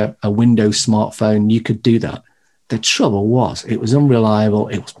had a Windows smartphone, you could do that. The trouble was it was unreliable,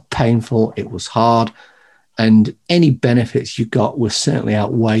 it was painful, it was hard, and any benefits you got were certainly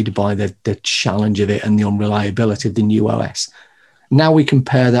outweighed by the challenge of it and the unreliability of the new OS. Now we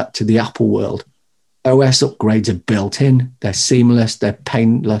compare that to the Apple world. OS upgrades are built in, they're seamless, they're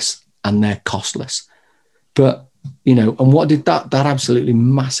painless, and they're costless. But, and what did that absolutely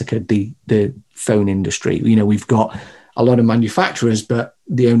massacred the phone industry. We've got a lot of manufacturers, but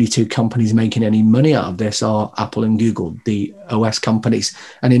the only two companies making any money out of this are Apple and Google, the OS companies.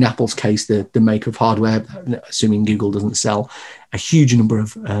 And in Apple's case, the maker of hardware, assuming Google doesn't sell a huge number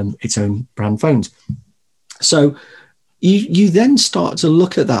of its own brand phones. So you then start to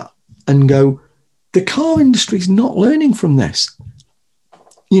look at that and go, the car industry is not learning from this.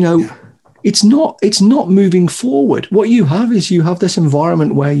 It's not moving forward. What you have is this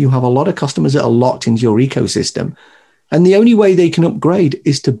environment where you have a lot of customers that are locked into your ecosystem. And the only way they can upgrade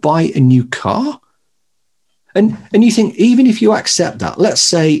is to buy a new car. And you think, even if you accept that, let's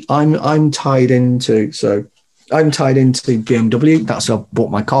say I'm tied into BMW. That's who I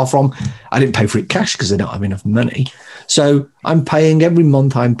bought my car from. I didn't pay for it cash because I don't have enough money. So every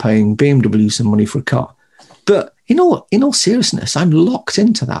month I'm paying BMW some money for a car. But in all seriousness, I'm locked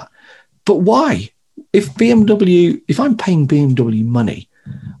into that. But why? If I'm paying BMW money,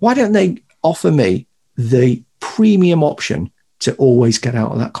 why don't they offer me the premium option to always get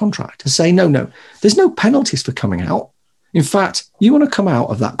out of that contract? To say, no, there's no penalties for coming out. In fact, you want to come out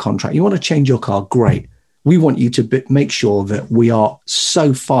of that contract, you want to change your car, great. We want you to make sure that we are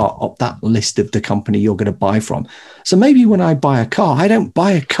so far up that list of the company you're going to buy from. So maybe when I buy a car, I don't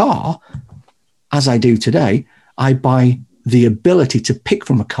buy a car as I do today. I buy the ability to pick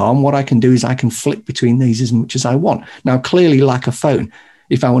from a car. And what I can do is I can flick between these as much as I want. Now, clearly, like a phone,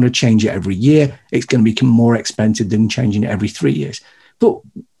 if I want to change it every year, it's going to become more expensive than changing it every 3 years. But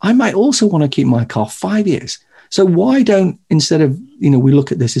I might also want to keep my car 5 years. So why don't, instead of, we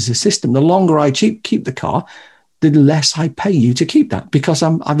look at this as a system, the longer I keep the car, the less I pay you to keep that, because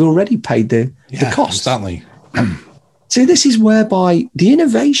I've already paid the cost. Exactly. So this is whereby the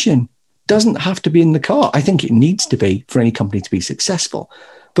innovation doesn't have to be in the car. I think it needs to be for any company to be successful.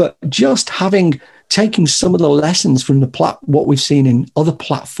 But just taking some of the lessons from what we've seen in other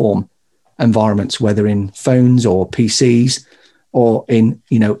platform environments, whether in phones or PCs or in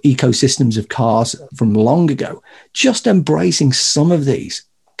ecosystems of cars from long ago, just embracing some of these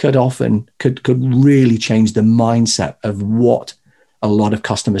could really change the mindset of what a lot of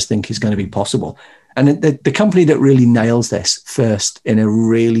customers think is going to be possible. And the company that really nails this first in a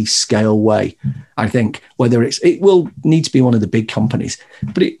really scale way, I think, it will need to be one of the big companies.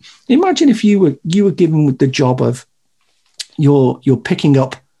 But imagine if you were given the job of you're picking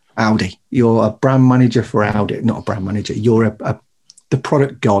up Audi, you're a brand manager for Audi, not a brand manager, you're the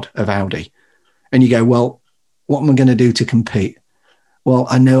product god of Audi, and you go, well, what am I going to do to compete? Well,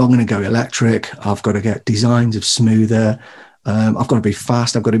 I know I'm going to go electric. I've got to get designs of smoother. I've got to be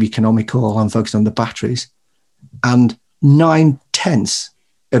fast. I've got to be economical. I'm focused on the batteries. And 9/10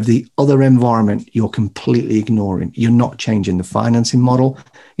 of the other environment, you're completely ignoring. You're not changing the financing model.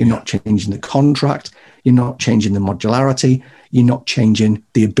 You're not changing the contract. You're not changing the modularity. You're not changing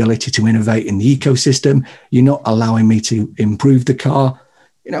the ability to innovate in the ecosystem. You're not allowing me to improve the car.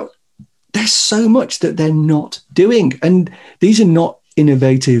 There's so much that they're not doing. And these are not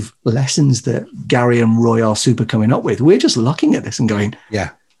innovative lessons that Gary and Roy are super coming up with. We're just looking at this and going,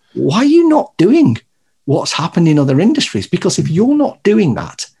 why are you not doing what's happened in other industries? Because if you're not doing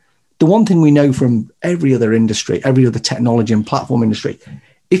that, the one thing we know from every other industry, every other technology and platform industry,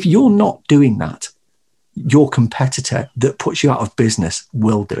 if you're not doing that, your competitor that puts you out of business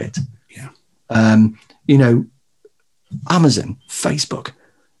will do it. You know, Amazon, Facebook,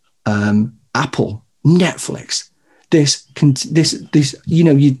 Apple, Netflix. This, you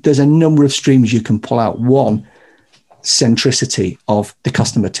know, there's a number of streams you can pull out. One, centricity of the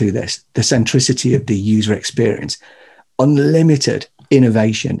customer to this, the centricity of the user experience, unlimited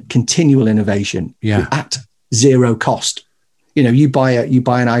innovation, continual innovation at zero cost. You know, you buy an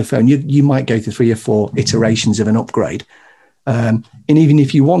iPhone, you might go through 3 or 4 iterations of an upgrade. And even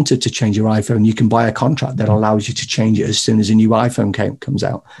if you wanted to change your iPhone, you can buy a contract that allows you to change it as soon as a new iPhone comes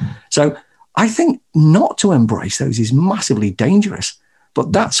out. So I think not to embrace those is massively dangerous.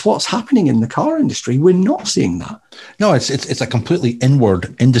 But that's what's happening in the car industry. We're not seeing that. No, it's a completely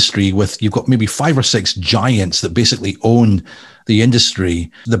inward industry with, you've got maybe 5 or 6 giants that basically own the industry.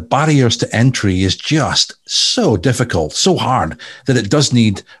 The barriers to entry is just so difficult, so hard that it does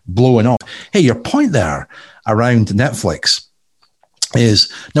need blowing up. Hey, your point there around Netflix is,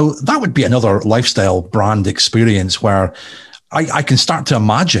 now that would be another lifestyle brand experience where I can start to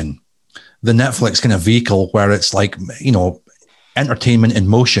imagine the Netflix kind of vehicle where it's like, you know, entertainment in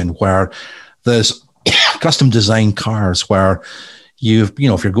motion, where there's custom designed cars where you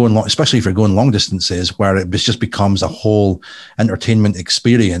know, if you're going long, especially if you're going long distances, where it just becomes a whole entertainment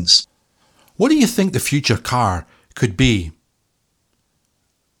experience. What do you think the future car could be?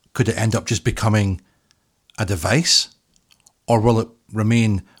 Could it end up just becoming a device, or will it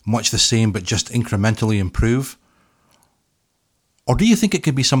remain much the same but just incrementally improve? Or do you think it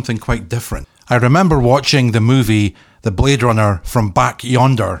could be something quite different? I remember watching the movie The Blade Runner from Back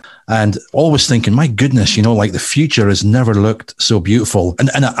Yonder and always thinking, my goodness, you know, like the future has never looked so beautiful. And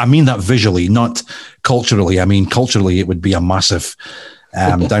I mean that visually, not culturally. I mean, culturally, it would be a massive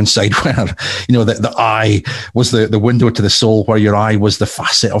downside where, you know, the eye was the window to the soul, where your eye was the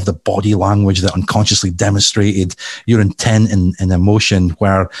facet of the body language that unconsciously demonstrated your intent and emotion,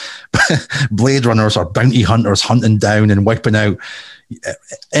 where Blade Runners are bounty hunters hunting down and wiping out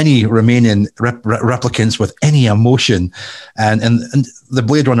any remaining replicants with any emotion, and the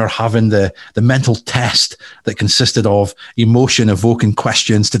Blade Runner having the mental test that consisted of emotion evoking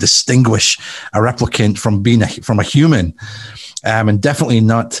questions to distinguish a replicant from a human, and definitely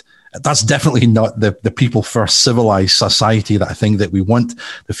not. That's definitely not the people first civilized society that I think that we want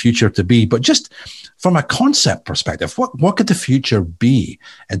the future to be. But just from a concept perspective, what could the future be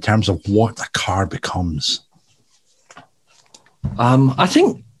in terms of what a car becomes? I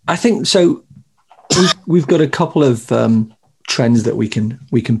think so. We've got a couple of trends that we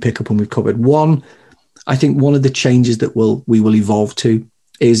can pick up, and we've covered. One, I think one of the changes that we will evolve to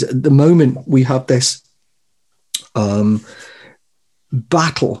is, at the moment we have this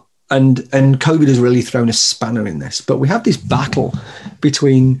battle, and COVID has really thrown a spanner in this. But we have this battle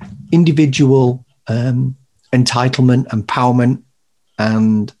between individual entitlement, empowerment,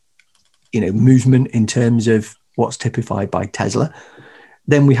 and, you know, movement in terms of what's typified by Tesla.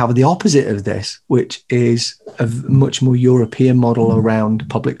 Then we have the opposite of this, which is a much more European model around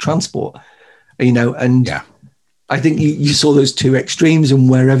public transport, you know, and I think you saw those two extremes, and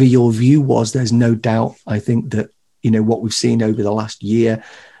wherever your view was, there's no doubt, I think, that, you know, what we've seen over the last year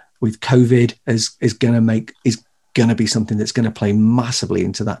with COVID is going to be something that's going to play massively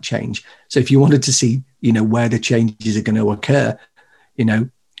into that change. So if you wanted to see, you know, where the changes are going to occur, you know,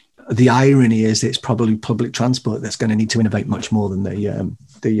 the irony is it's probably public transport that's going to need to innovate much more than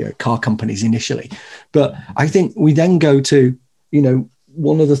the car companies initially. But I think we then go to, you know,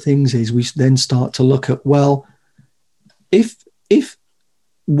 one of the things is we then start to look at, well, if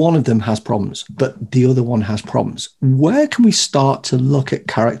one of them has problems, but the other one has problems, where can we start to look at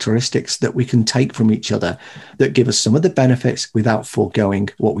characteristics that we can take from each other that give us some of the benefits without foregoing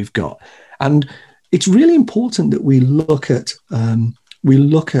what we've got? And it's really important that we look at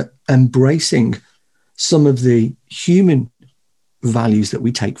embracing some of the human values that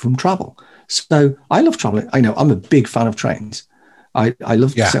we take from travel. So I love traveling. I know I'm a big fan of trains. I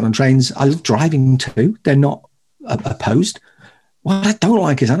love sitting on trains. I love driving too. They're not opposed. What I don't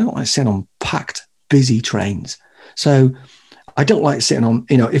like is I don't like sitting on packed, busy trains. So I don't like sitting on,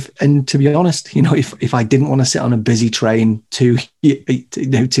 you know, and to be honest, you know, if I didn't want to sit on a busy train 2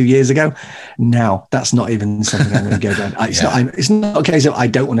 years ago, now that's not even something I'm going to go down. It's not a case of I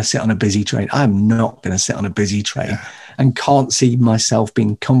don't want to sit on a busy train. I'm not going to sit on a busy train and can't see myself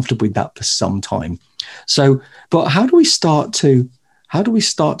being comfortable with that for some time. So, but how do we start to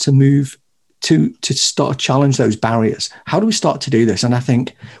move to start to challenge those barriers? How do we start to do this? And I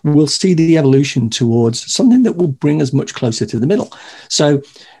think we'll see the evolution towards something that will bring us much closer to the middle. So,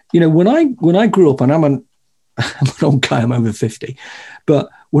 you know, when I grew up, and I'm an old guy, I'm over 50, but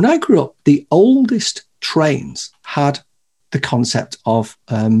when I grew up, the oldest trains had the concept of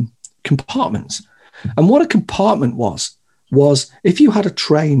compartments. And what a compartment was if you had a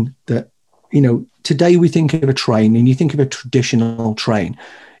train that, today we think of a train, and you think of a traditional train,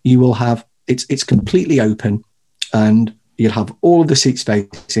 you will have, it's completely open, and you'll have all of the seats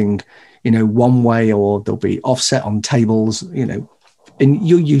facing, one way, or they'll be offset on tables, and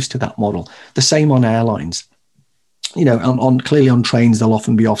you're used to that model. The same on airlines. Clearly on trains, they'll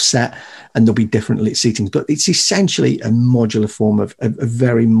often be offset and there'll be different seatings, but it's essentially a modular form of a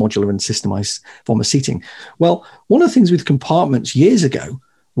very modular and systemized form of seating. Well, one of the things with compartments years ago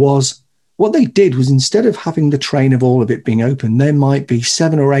was what they did was, instead of having the train of all of it being open, there might be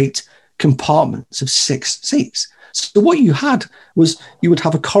 7 or 8 compartments of 6 seats. So what you had was, you would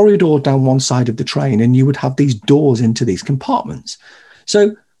have a corridor down one side of the train, and you would have these doors into these compartments.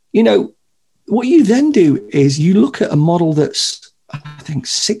 So, what you then do is you look at a model that's, I think,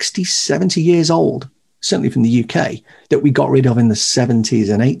 60, 70 years old, certainly from the UK, that we got rid of in the 70s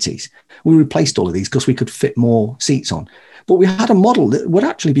and 80s. We replaced all of these because we could fit more seats on. But we had a model that would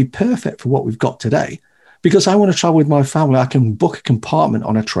actually be perfect for what we've got today. Because I want to travel with my family, I can book a compartment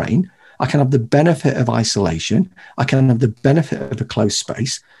on a train. I can have the benefit of isolation. I can have the benefit of a closed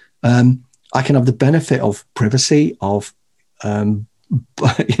space. I can have the benefit of privacy, of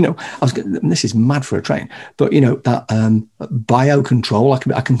this is mad for a train, but that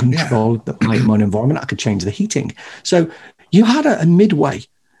biocontrol, I can control my own environment. I could change the heating. So you had a midway.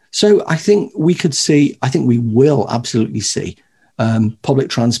 So I think we will absolutely see public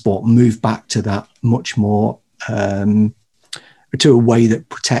transport move back to that much more, to a way that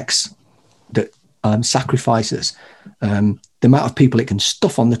protects, that sacrifices the amount of people it can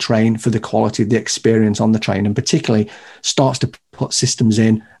stuff on the train for the quality of the experience on the train, and particularly starts to put systems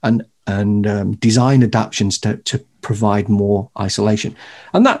in and design adaptations to provide more isolation.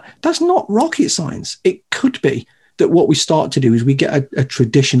 And that's not rocket science. It could be that what we start to do is we get a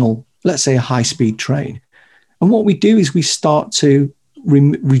traditional, let's say a high-speed train. And what we do is we start to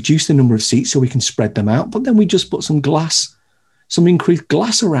reduce the number of seats so we can spread them out, but then we just put some increased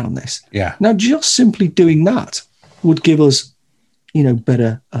glass around this. Yeah. Now, just simply doing that would give us,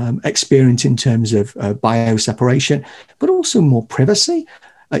 better experience in terms of bioseparation, but also more privacy.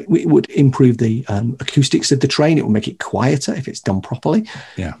 It would improve the acoustics of the train. It will make it quieter if it's done properly.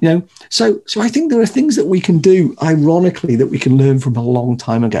 Yeah. So I think there are things that we can do, ironically, that we can learn from a long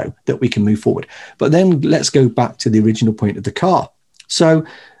time ago that we can move forward. But then let's go back to the original point of the car. So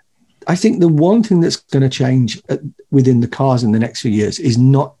I think the one thing that's going to change within the cars in the next few years is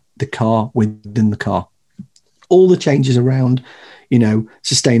not the car within the car. All the changes around,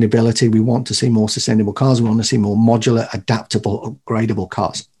 sustainability. We want to see more sustainable cars. We want to see more modular, adaptable, upgradable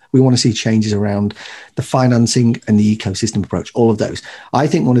cars. We want to see changes around the financing and the ecosystem approach, all of those. I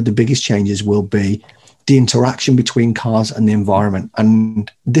think one of the biggest changes will be the interaction between cars and the environment.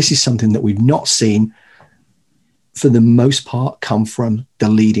 And this is something that we've not seen, for the most part, come from the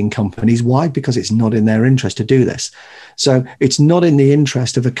leading companies. Why? Because it's not in their interest to do this. So it's not in the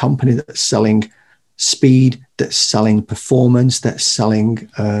interest of a company that's selling speed, that's selling performance, that's selling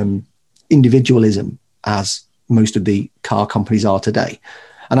individualism, as most of the car companies are today.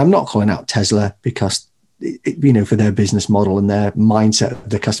 And I'm not calling out Tesla because, for their business model and their mindset of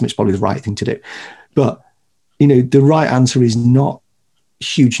the customer, it's probably the right thing to do. But, the right answer is not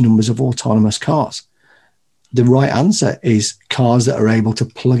huge numbers of autonomous cars. The right answer is cars that are able to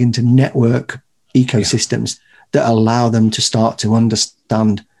plug into network ecosystems that allow them to start to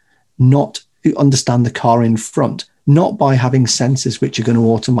understand the car in front, not by having sensors which are going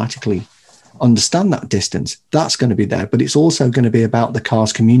to automatically understand that distance. That's going to be there, but it's also going to be about the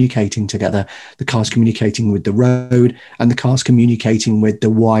cars communicating together, the cars communicating with the road, and the cars communicating with the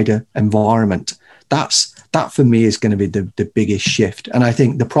wider environment. That for me is going to be the biggest shift. And I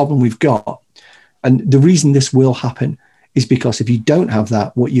think the problem we've got, and the reason this will happen, is because if you don't have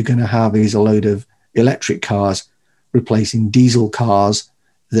that, what you're going to have is a load of electric cars replacing diesel cars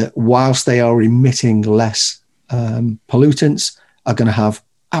that, whilst they are emitting less pollutants, are going to have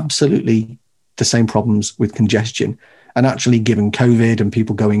absolutely the same problems with congestion. And actually, given COVID and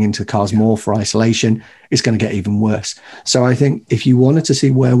people going into cars more for isolation, it's going to get even worse. So I think if you wanted to see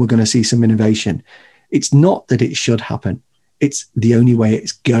where we're going to see some innovation, it's not that it should happen. It's the only way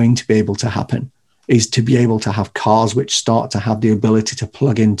it's going to be able to happen is to be able to have cars which start to have the ability to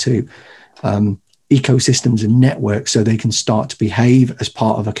plug into ecosystems and networks, so they can start to behave as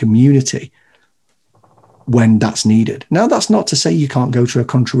part of a community when that's needed. Now, that's not to say you can't go to a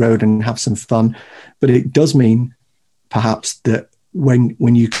country road and have some fun, but it does mean perhaps that when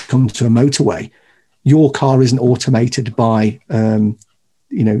you come to a motorway, your car isn't automated by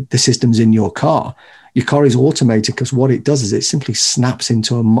the systems in your car. Your car is automated because what it does is it simply snaps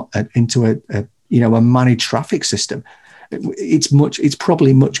into a managed traffic system. It's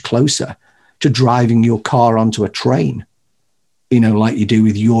probably much closer to driving your car onto a train, like you do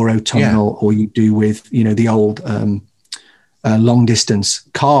with Eurotunnel, or you do with, the old long distance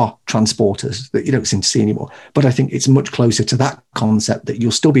car transporters that you don't seem to see anymore. But I think it's much closer to that concept, that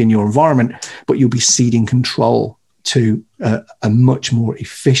you'll still be in your environment, but you'll be ceding control to a much more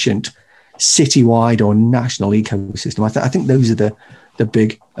efficient citywide or national ecosystem. I think those are the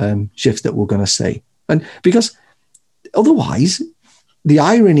big shifts that we're going to see. And because otherwise, the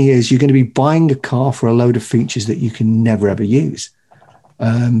irony is you're going to be buying a car for a load of features that you can never ever use.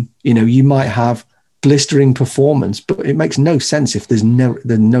 You might have blistering performance, but it makes no sense if there's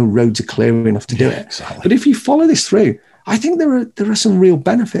no roads are clear enough to do it. Exactly. But if you follow this through, I think there are some real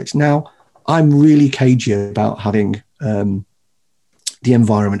benefits. Now, I'm really cagey about having the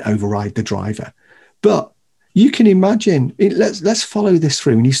environment override the driver, but you can imagine it. Let's follow this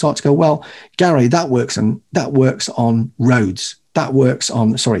through, and you start to go, well, Gary, that works on roads. That works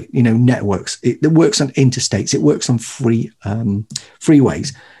on networks. It works on interstates. It works on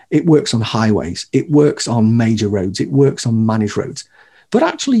freeways. It works on highways. It works on major roads. It works on managed roads. But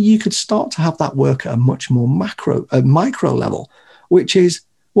actually, you could start to have that work at a much more micro level, which is,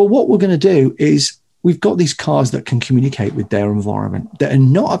 well, what we're going to do is we've got these cars that can communicate with their environment that are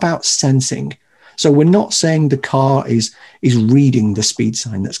not about sensing. So we're not saying the car is reading the speed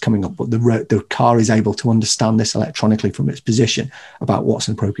sign that's coming up, but the car is able to understand this electronically from its position about what's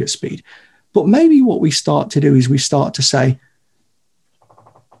an appropriate speed. But maybe what we start to do is we start to say,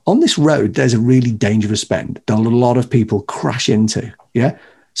 on this road, there's a really dangerous bend that a lot of people crash into. Yeah.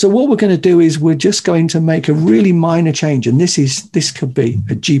 So what we're going to do is we're just going to make a really minor change. And this could be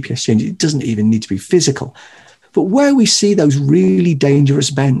a GPS change. It doesn't even need to be physical. But where we see those really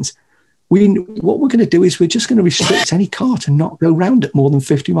dangerous bends, what we're going to do is we're just going to restrict any car to not go round at more than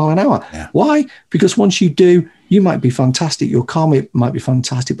 50 mile an hour. Yeah. Why? Because once you do, you might be fantastic. Your car might be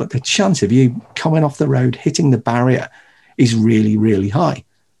fantastic, but the chance of you coming off the road, hitting the barrier is really, really high.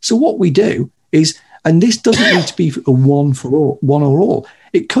 So what we do is, and this doesn't need to be a one or all.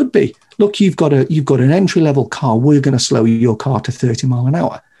 It could be, look, you've got an entry level car. We're going to slow your car to 30 mile an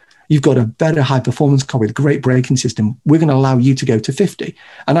hour. You've got a better high performance car with a great braking system. We're going to allow you to go to 50.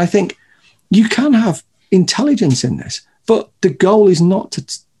 And I think you can have intelligence in this, but the goal is not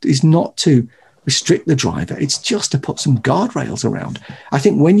to restrict the driver. It's just to put some guardrails around. I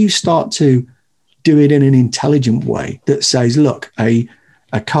think when you start to do it in an intelligent way that says, look, a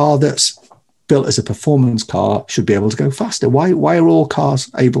car that's built as a performance car should be able to go faster. Why are all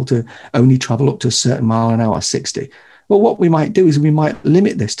cars able to only travel up to a certain mile an hour, 60? Well, what we might do is we might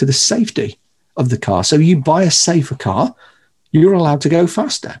limit this to the safety of the car. So you buy a safer car, you're allowed to go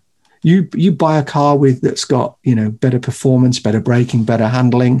faster. You buy a car that's got, better performance, better braking, better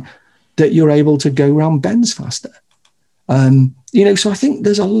handling, that you're able to go around bends faster. So I think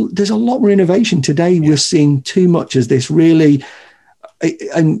there's a lot more innovation today. Yeah. We're seeing too much as this really,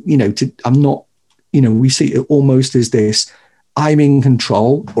 and we see it almost as this, I'm in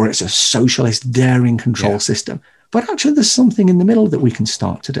control, or it's a socialist daring control system. But actually there's something in the middle that we can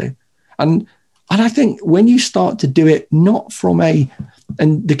start to do. And I think when you start to do it, not from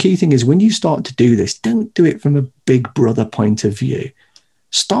and the key thing is when you start to do this, don't do it from a big brother point of view.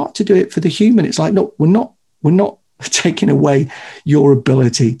 Start to do it for the human. It's like, no, we're not taking away your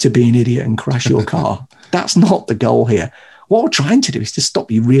ability to be an idiot and crash your car. That's not the goal here. What we're trying to do is to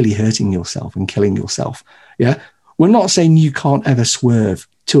stop you really hurting yourself and killing yourself. Yeah. We're not saying you can't ever swerve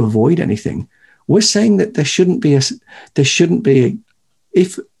to avoid anything. We're saying that there shouldn't be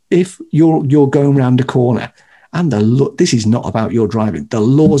if you're going around a corner and this is not about your driving. The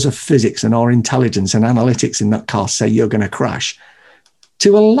laws of physics and our intelligence and analytics in that car say you're going to crash.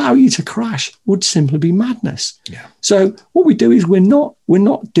 To allow you to crash would simply be madness. Yeah. So what we do is we're not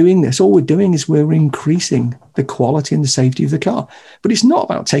doing this. All we're doing is we're increasing the quality and the safety of the car. But it's not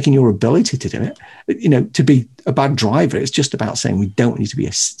about taking your ability to do it, to be a bad driver. It's just about saying we don't need to be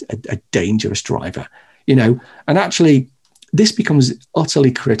a dangerous driver, and actually this becomes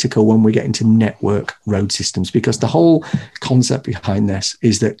utterly critical when we get into network road systems, because the whole concept behind this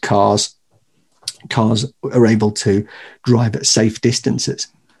is that cars are able to drive at safe distances.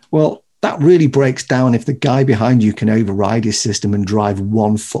 Well, that really breaks down if the guy behind you can override his system and drive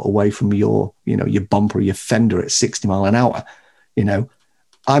 1 foot away from your bumper, your fender at 60 mile an hour.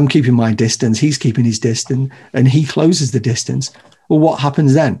 I'm keeping my distance, he's keeping his distance, and he closes the distance. Well, what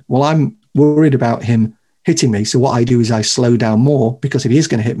happens then? Well, I'm worried about him hitting me. So what I do is I slow down more, because if he is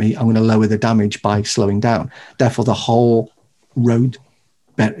going to hit me, I'm going to lower the damage by slowing down. Therefore, the whole road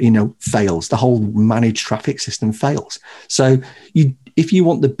fails. The whole managed traffic system fails. So if you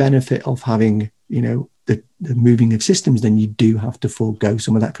want the benefit of having, the moving of systems, then you do have to forego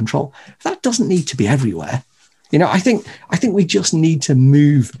some of that control. That doesn't need to be everywhere. I think we just need to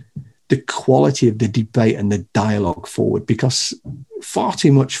move the quality of the debate and the dialogue forward, because far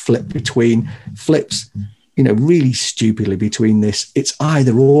too much flips, really stupidly between this. It's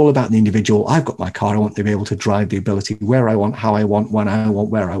either all about the individual. I've got my car. I want to be able to drive the ability where I want, how I want, when I want,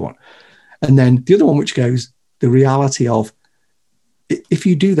 where I want. And then the other one, which goes the reality of, if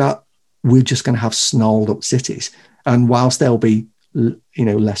you do that, we're just going to have snarled up cities. And whilst there'll be,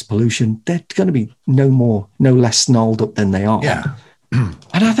 less pollution, they're going to be no less snarled up than they are. Yeah. And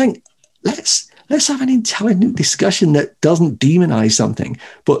I think let's have an intelligent discussion that doesn't demonize something,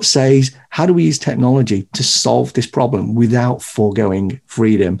 but says, how do we use technology to solve this problem without foregoing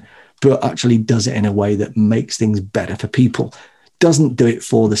freedom, but actually does it in a way that makes things better for people? Doesn't do it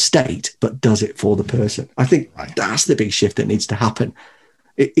for the state, but does it for the person. I think that's the big shift that needs to happen.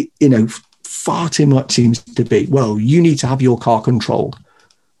 Far too much seems to be, well, you need to have your car controlled.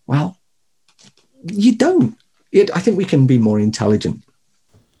 Well, you don't. I think we can be more intelligent.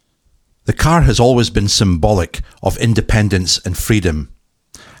 The car has always been symbolic of independence and freedom.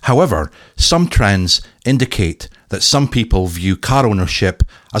 However, some trends indicate that some people view car ownership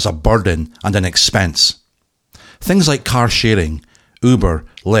as a burden and an expense. Things like car sharing, Uber,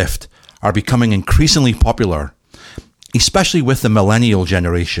 Lyft are becoming increasingly popular, especially with the millennial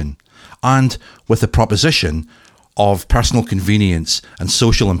generation, and with the proposition of personal convenience and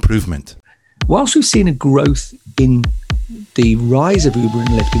social improvement. Whilst we've seen a growth in the rise of Uber and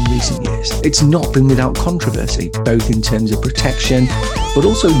Lyft in recent years, it's not been without controversy, both in terms of protection, but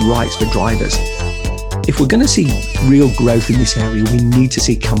also rights for drivers. If we're going to see real growth in this area, we need to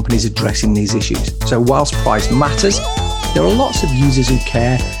see companies addressing these issues. So whilst price matters, there are lots of users who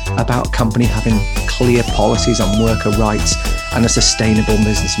care about company having clear policies on worker rights and a sustainable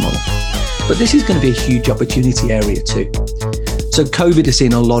business model. But this is going to be a huge opportunity area too. So COVID has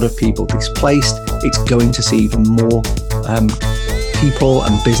seen a lot of people displaced. It's going to see even more people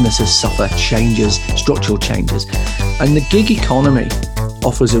and businesses suffer changes, structural changes. And the gig economy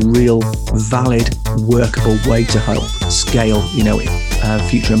offers a real valid, workable way to help scale,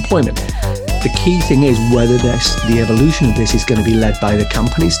 future employment. The key thing is whether the evolution of this is going to be led by the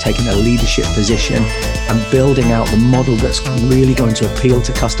companies taking a leadership position and building out the model that's really going to appeal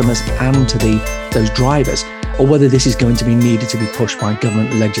to customers and to those drivers, or whether this is going to be needed to be pushed by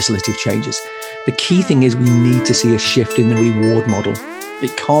government legislative changes. The key thing is we need to see a shift in the reward model.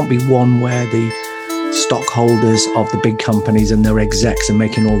 It can't be one where the stockholders of the big companies and their execs are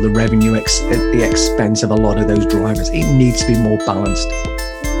making all the revenue at the expense of a lot of those drivers. It needs to be more balanced.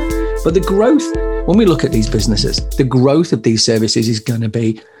 But the growth, when we look at these businesses, the growth of these services is going to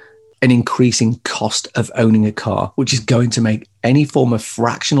be an increasing cost of owning a car, which is going to make any form of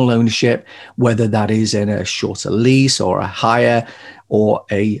fractional ownership, whether that is in a shorter lease or a hire or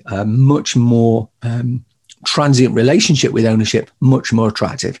a much more transient relationship with ownership, much more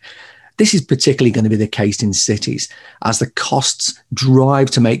attractive. This is particularly going to be the case in cities as the costs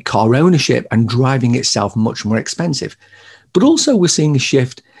drive to make car ownership and driving itself much more expensive. But also we're seeing a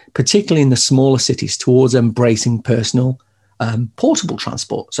shift, particularly in the smaller cities, towards embracing personal portable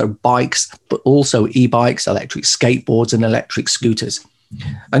transport. So bikes, but also e-bikes, electric skateboards and electric scooters.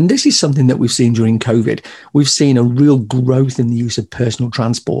 And this is something that we've seen during COVID. We've seen a real growth in the use of personal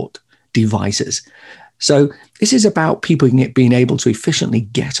transport devices. So this is about people being able to efficiently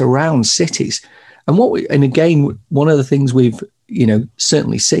get around cities. And again, one of the things we've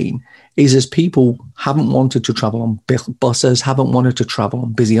certainly seen is as people haven't wanted to travel on buses, haven't wanted to travel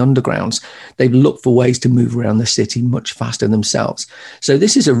on busy undergrounds, they've looked for ways to move around the city much faster themselves. So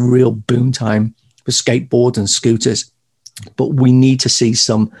this is a real boom time for skateboards and scooters. But we need to see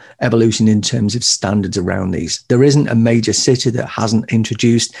some evolution in terms of standards around these. There isn't a major city that hasn't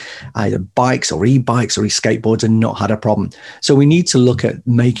introduced either bikes or e-bikes or e-skateboards and not had a problem. So we need to look at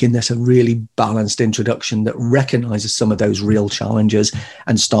making this a really balanced introduction that recognizes some of those real challenges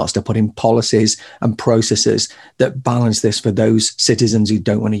and starts to put in policies and processes that balance this for those citizens who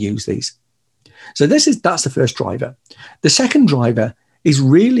don't want to use these. So that's the first driver. The second driver is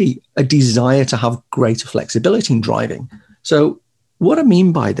really a desire to have greater flexibility in driving. So what I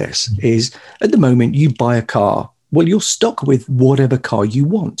mean by this is at the moment you buy a car, well, you're stuck with whatever car you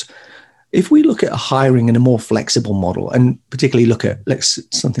want. If we look at hiring in a more flexible model and particularly look at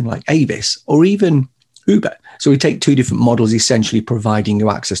something like Avis or even Uber. So we take two different models, essentially providing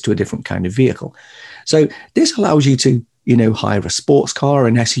you access to a different kind of vehicle. So this allows you to hire a sports car,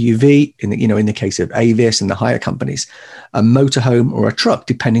 an SUV, in the case of Avis and the hire companies, a motorhome or a truck,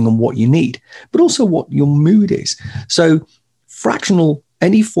 depending on what you need, but also what your mood is. So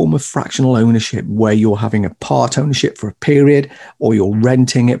any form of fractional ownership where you're having a part ownership for a period or you're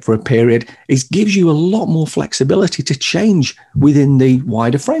renting it for a period, it gives you a lot more flexibility to change within the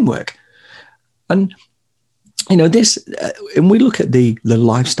wider framework. And this, and we look at the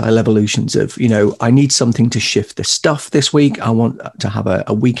lifestyle evolutions of, I need something to shift the stuff this week. I want to have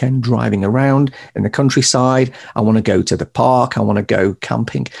a weekend driving around in the countryside. I want to go to the park. I want to go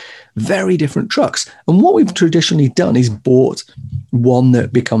camping. Very different trucks. And what we've traditionally done is bought one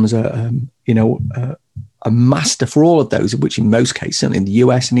that becomes a master for all of those, which in most cases, certainly in the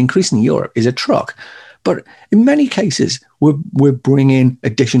US and increasingly Europe, is a truck. But in many cases, we're bringing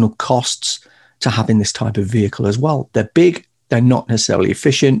additional costs to having this type of vehicle as well. They're big, they're not necessarily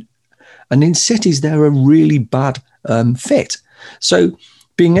efficient, and in cities, they're a really bad fit. So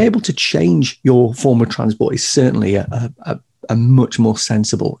being able to change your form of transport is certainly a much more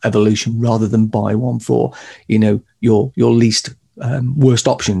sensible evolution rather than buy one for, your least worst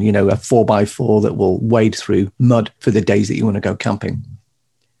option, a 4x4 that will wade through mud for the days that you want to go camping.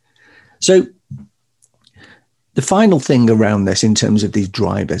 So the final thing around this in terms of these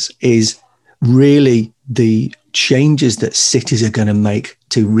drivers is really the changes that cities are going to make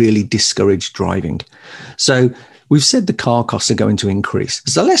to really discourage driving. So we've said the car costs are going to increase.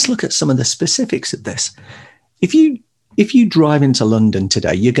 So let's look at some of the specifics of this. If you drive into London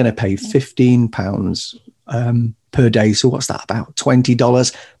today, you're going to pay £15 per day. So what's that, about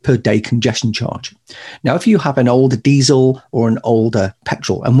 $20 per day congestion charge? Now, if you have an older diesel or an older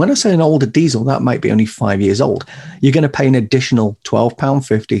petrol, and when I say an older diesel, that might be only 5 years old, you're going to pay an additional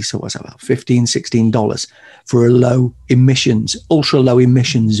 £12.50. So what's that, about $15, $16 for a ultra low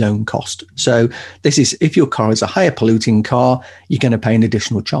emission zone cost. So this is, if your car is a higher polluting car, you're going to pay an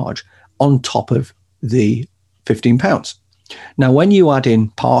additional charge on top of the £15. Now, when you add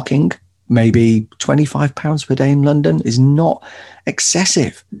in parking, maybe £25 per day in London is not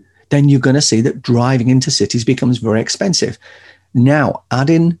excessive, then you're going to see that driving into cities becomes very expensive. Now, add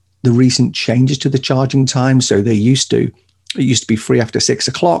in the recent changes to the charging time. So it used to be free after 6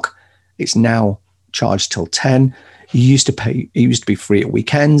 o'clock. It's now charged till 10. It used to be free at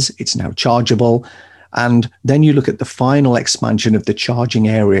weekends. It's now chargeable. And then you look at the final expansion of the charging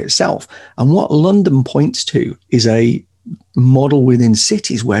area itself. And what London points to is a model within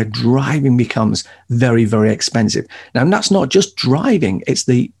cities where driving becomes very, very expensive. Now, and that's not just driving, it's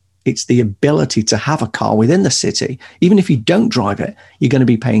the ability to have a car within the city. Even if you don't drive it, you're going to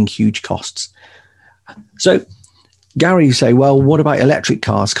be paying huge costs. So, Gary, you say, well, what about electric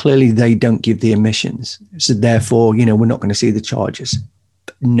cars? Clearly, they don't give the emissions. So therefore, we're not going to see the charges.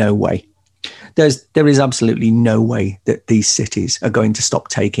 No way. There is absolutely no way that these cities are going to stop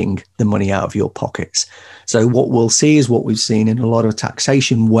taking the money out of your pockets. So what we'll see is what we've seen in a lot of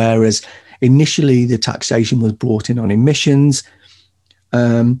taxation, whereas initially the taxation was brought in on emissions.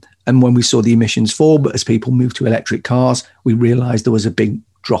 And when we saw the emissions fall, but as people moved to electric cars, we realized there was a big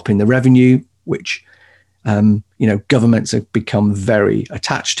drop in the revenue, which governments have become very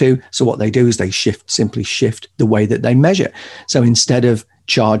attached to. So what they do is they simply shift the way that they measure. So instead of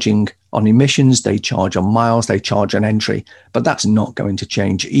charging on emissions, they charge on miles, they charge on entry, but that's not going to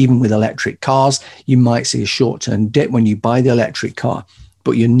change. Even with electric cars, you might see a short-term dip when you buy the electric car,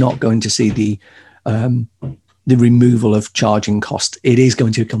 but you're not going to see the removal of charging costs. It is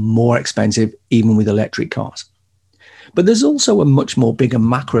going to become more expensive, even with electric cars. But there's also a much more bigger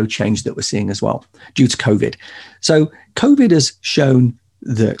macro change that we're seeing as well due to COVID. So COVID has shown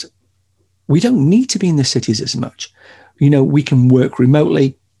that we don't need to be in the cities as much. We can work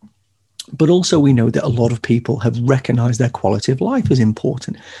remotely, but also we know that a lot of people have recognized their quality of life as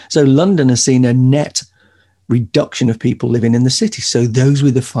important. So London has seen a net reduction of people living in the city. So those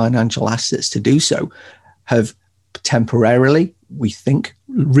with the financial assets to do so have temporarily, we think,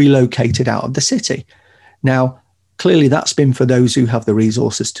 relocated out of the city. Now, clearly that's been for those who have the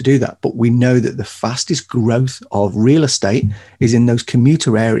resources to do that. But we know that the fastest growth of real estate is in those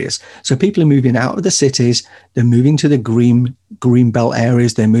commuter areas. So people are moving out of the cities, they're moving to the green belt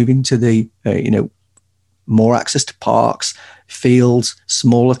areas, they're moving to the, more access to parks, fields,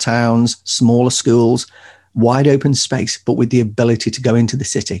 smaller towns, smaller schools, wide open space, but with the ability to go into the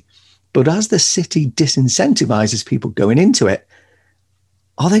city. But as the city disincentivizes people going into it,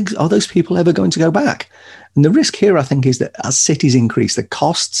 are those people ever going to go back? And the risk here, I think, is that as cities increase the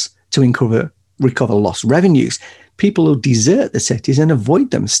costs to recover lost revenues, people will desert the cities and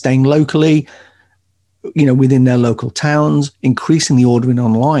avoid them, staying locally, within their local towns, increasingly ordering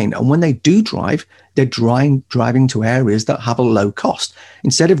online. And when they do drive, they're driving to areas that have a low cost.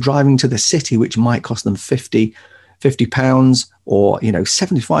 Instead of driving to the city, which might cost them £50 or,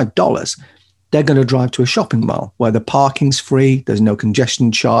 $75, they're going to drive to a shopping mall where the parking's free, there's no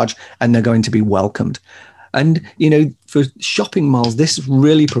congestion charge, and they're going to be welcomed. And, for shopping malls, this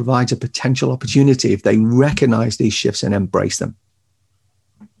really provides a potential opportunity if they recognize these shifts and embrace them.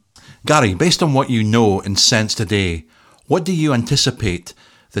 Gary, based on what you know and sense today, what do you anticipate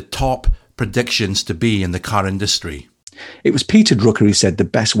the top predictions to be in the car industry? It was Peter Drucker who said the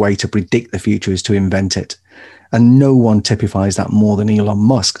best way to predict the future is to invent it. And no one typifies that more than Elon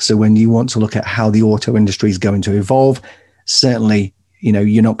Musk. So when you want to look at how the auto industry is going to evolve, certainly,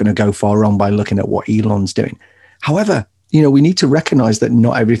 you're not going to go far wrong by looking at what Elon's doing. However, we need to recognize that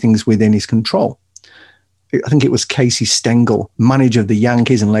not everything's within his control. I think it was Casey Stengel, manager of the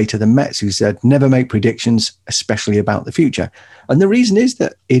Yankees and later the Mets, who said, never make predictions, especially about the future. And the reason is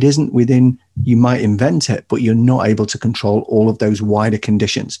that it isn't within, you might invent it, but you're not able to control all of those wider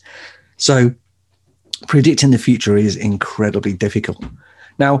conditions. So predicting the future is incredibly difficult.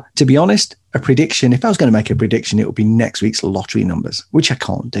 Now, to be honest, a prediction, if I was going to make a prediction, it would be next week's lottery numbers, which I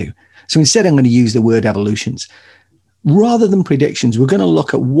can't do. So instead, I'm going to use the word evolutions. Rather than predictions, we're going to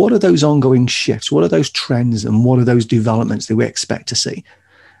look at what are those ongoing shifts, what are those trends, and what are those developments that we expect to see.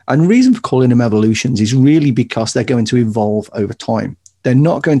 And the reason for calling them evolutions is really because they're going to evolve over time. They're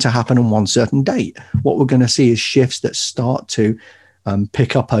not going to happen on one certain date. What we're going to see is shifts that start to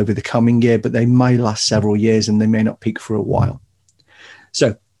pick up over the coming year, but they may last several years and they may not peak for a while.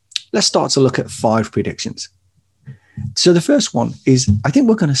 So let's start to look at 5 predictions. So the first one is, I think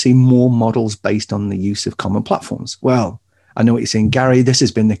we're going to see more models based on the use of common platforms. Well, I know what you're saying, Gary. This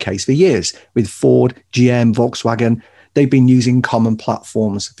has been the case for years with Ford, GM, Volkswagen. They've been using common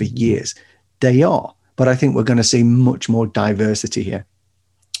platforms for years. They are, but I think we're going to see much more diversity here.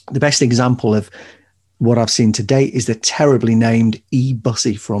 The best example of what I've seen to date is the terribly named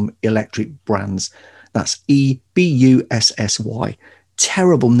eBussy from Electric Brands. That's EBUSSY.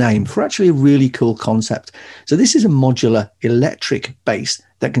 Terrible name for actually a really cool concept. So this is a modular electric base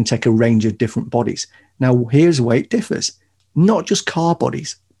that can take a range of different bodies. Now, here's where it differs. Not just car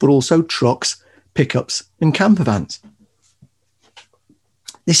bodies, but also trucks, pickups, and camper vans.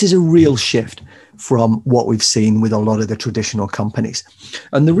 This is a real shift from what we've seen with a lot of the traditional companies.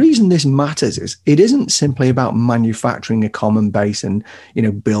 And the reason this matters is it isn't simply about manufacturing a common base and,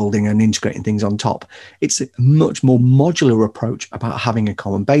 building and integrating things on top. It's a much more modular approach about having a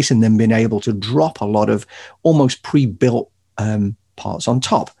common base and then being able to drop a lot of almost pre-built parts on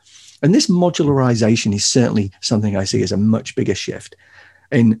top. And this modularization is certainly something I see as a much bigger shift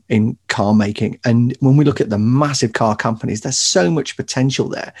in car making. And when we look at the massive car companies, there's so much potential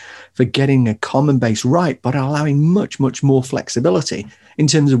there for getting a common base right, but allowing much, much more flexibility in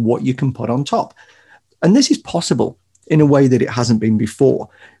terms of what you can put on top. And this is possible in a way that it hasn't been before,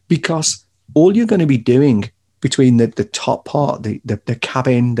 because all you're going to be doing between the top part, the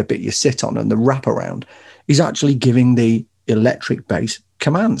cabin, the bit you sit on, and the wraparound is actually giving the electric base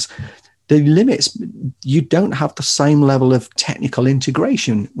commands. The limits, you don't have the same level of technical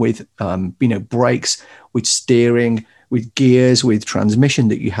integration with, brakes, with steering, with gears, with transmission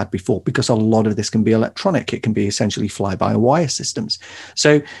that you had before, because a lot of this can be electronic. It can be essentially fly-by-wire systems.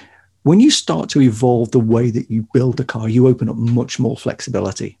 So when you start to evolve the way that you build a car, you open up much more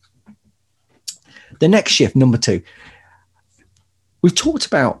flexibility. The next shift, number 2, we've talked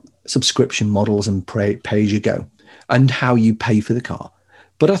about subscription models and pay-as-you-go and how you pay for the car.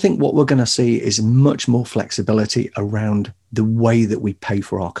 But I think what we're going to see is much more flexibility around the way that we pay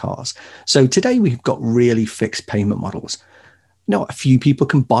for our cars. So today we've got really fixed payment models. A few people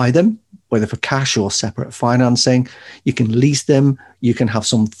can buy them, whether for cash or separate financing. You can lease them. You can have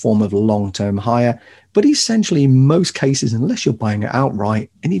some form of long-term hire. But essentially, in most cases, unless you're buying it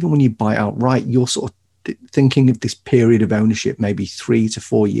outright, and even when you buy it outright, you're sort of thinking of this period of ownership, maybe 3 to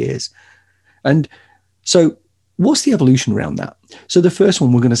 4 years. And so what's the evolution around that? So the first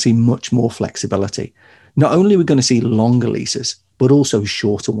one, we're going to see much more flexibility. Not only are we going to see longer leases, but also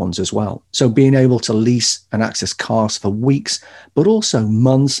shorter ones as well. So being able to lease and access cars for weeks, but also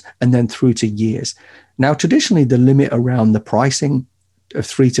months and then through to years. Now, traditionally, the limit around the pricing of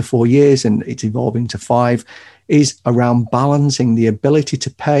 3 to 4 years, and it's evolving to 5, is around balancing the ability to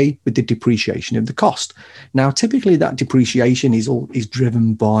pay with the depreciation of the cost. Now, typically that depreciation is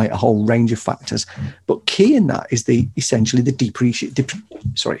driven by a whole range of factors, but key in that is essentially the depreciation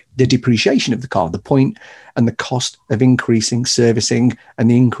of the car, the point and the cost of increasing servicing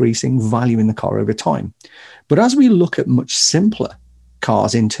and the increasing value in the car over time. But as we look at much simpler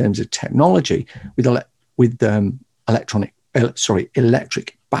cars in terms of technology with with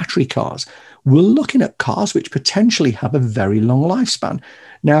electric battery cars, we're looking at cars which potentially have a very long lifespan.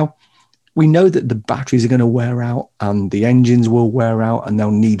 Now, we know that the batteries are going to wear out and the engines will wear out and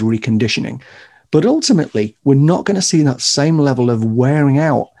they'll need reconditioning. But ultimately, we're not going to see that same level of wearing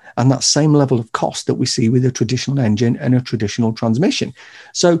out and that same level of cost that we see with a traditional engine and a traditional transmission.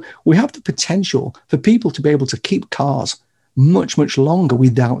 So we have the potential for people to be able to keep cars much, much longer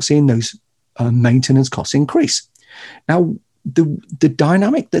without seeing those maintenance costs increase. Now, the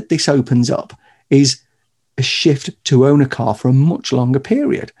dynamic that this opens up is a shift to own a car for a much longer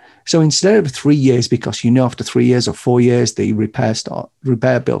period. So instead of 3 years, because after 3 years or 4 years, the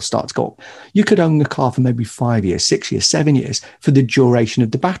repair bill starts to go up, you could own the car for maybe 5 years, 6 years, 7 years for the duration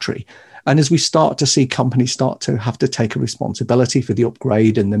of the battery. And as we start to see companies start to have to take a responsibility for the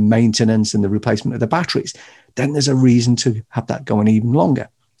upgrade and the maintenance and the replacement of the batteries, then there's a reason to have that going even longer.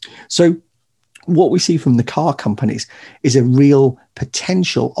 So what we see from the car companies is a real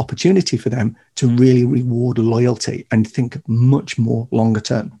potential opportunity for them to really reward loyalty and think much more longer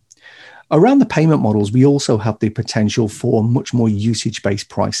term. Around the payment models, we also have the potential for much more usage-based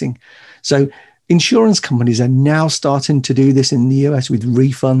pricing. So insurance companies are now starting to do this in the US with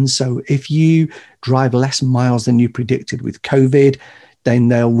refunds. So if you drive less miles than you predicted with COVID, then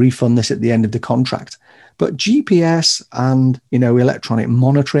they'll refund this at the end of the contract. But GPS and electronic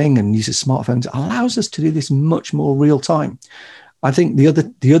monitoring and use of smartphones allows us to do this much more real time. I think the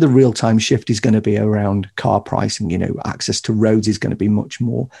other real time shift is going to be around car pricing. Access to roads is going to be much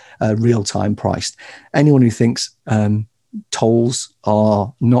more real time priced. Anyone who thinks tolls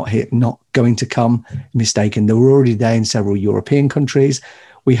are not going to come, mistaken. They were already there in several European countries.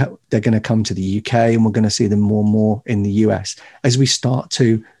 They're going to come to the UK, and we're going to see them more and more in the US as we start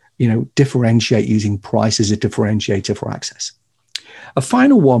to differentiate using price as a differentiator for access. A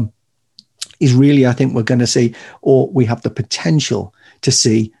final one is really, I think we're going to see, or we have the potential to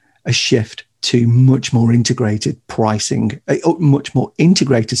see, a shift to much more integrated pricing, much more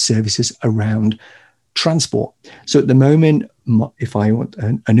integrated services around transport. So at the moment, if I want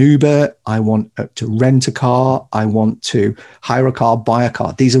an Uber, I want to rent a car, I want to hire a car, buy a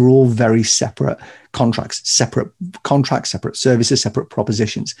car. These are all very separate contracts, separate services, separate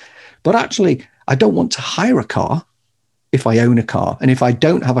propositions. But actually, I don't want to hire a car if I own a car. And if I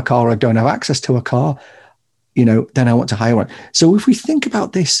don't have a car or I don't have access to a car, then I want to hire one. So if we think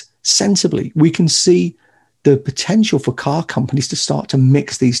about this sensibly, we can see the potential for car companies to start to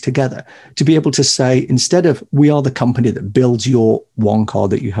mix these together, to be able to say, instead of we are the company that builds your one car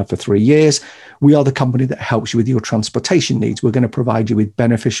that you have for 3 years, we are the company that helps you with your transportation needs. We're going to provide you with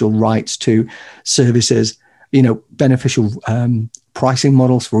beneficial rights to services, beneficial pricing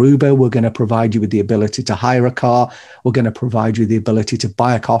models for Uber. We're going to provide you with the ability to hire a car. We're going to provide you the ability to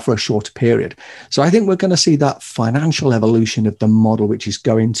buy a car for a shorter period. So I think we're going to see that financial evolution of the model, which is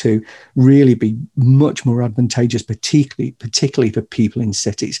going to really be much more advantageous, particularly for people in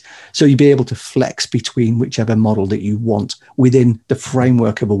cities. So you'll be able to flex between whichever model that you want within the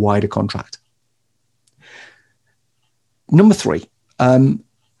framework of a wider contract. Number 3,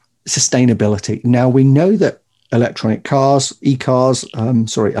 sustainability. Now, we know that electric cars based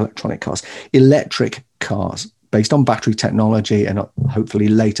on battery technology and hopefully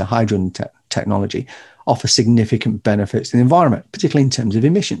later hydrogen technology offer significant benefits to the environment, particularly in terms of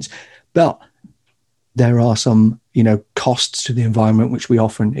emissions. But there are some, costs to the environment which we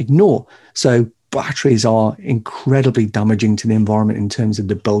often ignore. So batteries are incredibly damaging to the environment in terms of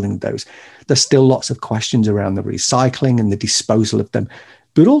the building of those. There's still lots of questions around the recycling and the disposal of them.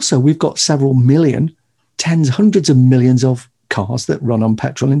 But also we've got several million, tens, hundreds of millions of cars that run on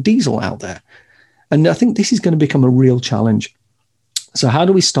petrol and diesel out there. And I think this is going to become a real challenge. So how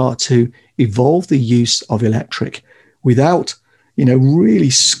do we start to evolve the use of electric without,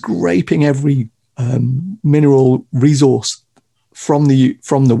 really scraping every mineral resource from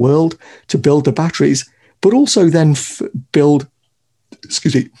the world to build the batteries, but also then build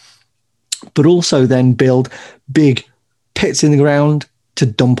big pits in the ground to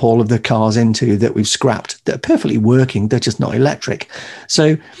dump all of the cars into that we've scrapped that are perfectly working, they're just not electric.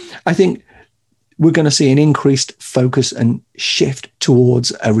 So I think we're going to see an increased focus and shift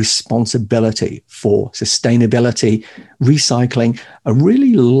towards a responsibility for sustainability, recycling, a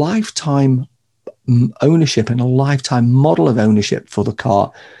really lifetime ownership and a lifetime model of ownership for the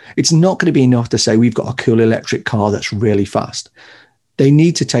car. It's not going to be enough to say we've got a cool electric car that's really fast.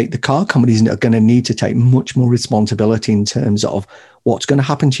 The car companies are going to need to take much more responsibility in terms of what's going to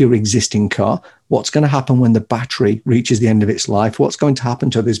happen to your existing car, what's going to happen when the battery reaches the end of its life, what's going to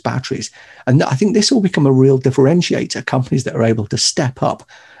happen to those batteries. And I think this will become a real differentiator, companies that are able to step up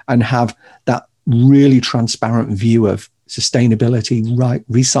and have that really transparent view of sustainability,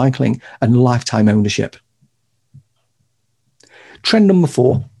 recycling, and lifetime ownership. Trend number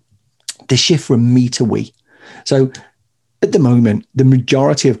 4, the shift from me to we. So at the moment, the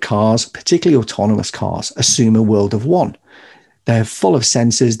majority of cars, particularly autonomous cars, assume a world of one. They're full of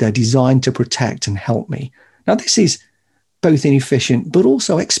sensors. They're designed to protect and help me. Now, this is both inefficient, but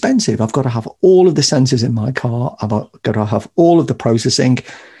also expensive. I've got to have all of the sensors in my car. I've got to have all of the processing.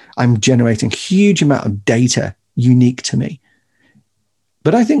 I'm generating a huge amount of data unique to me.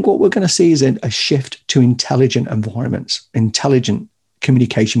 But I think what we're going to see is a shift to intelligent environments, intelligent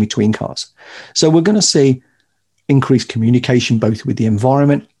communication between cars. So we're going to see increased communication both with the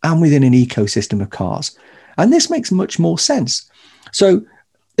environment and within an ecosystem of cars. And this makes much more sense. So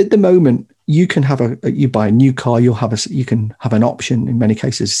at the moment, you can have you buy a new car, you can have an option, in many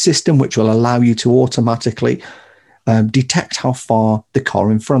cases, system which will allow you to automatically detect how far the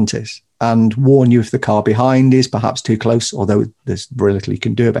car in front is and warn you if the car behind is perhaps too close, although there's very little you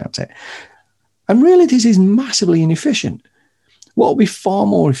can do about it. And really, this is massively inefficient. What will be far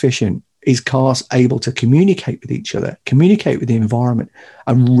more efficient is cars able to communicate with each other, communicate with the environment,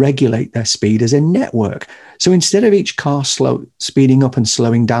 and regulate their speed as a network. So instead of each car speeding up and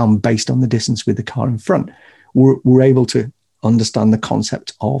slowing down based on the distance with the car in front, we're able to understand the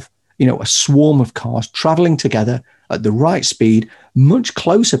concept of, a swarm of cars traveling together at the right speed, much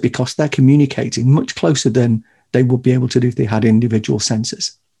closer because they're communicating much closer than they would be able to do if they had individual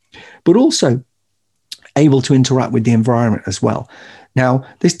sensors, but also able to interact with the environment as well. Now,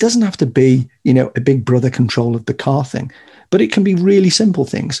 this doesn't have to be, a big brother control of the car thing, but it can be really simple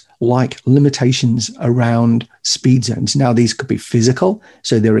things like limitations around speed zones. Now, these could be physical.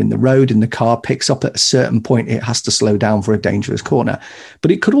 So they're in the road and the car picks up at a certain point, it has to slow down for a dangerous corner.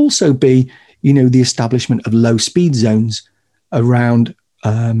 But it could also be, the establishment of low speed zones around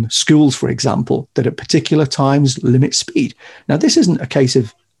schools, for example, that at particular times limit speed. Now, this isn't a case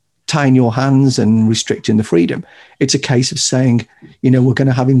of tying your hands and restricting the freedom. It's a case of saying, we're going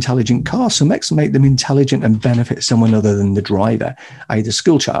to have intelligent cars, so let's make them intelligent and benefit someone other than the driver, i.e. the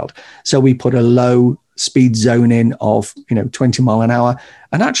school child. So we put a low speed zone in of, 20 mile an hour,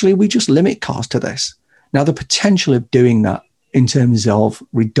 and actually we just limit cars to this. Now, the potential of doing that in terms of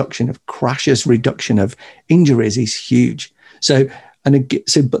reduction of crashes, reduction of injuries is huge. But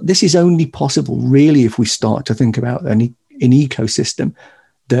this is only possible really if we start to think about an ecosystem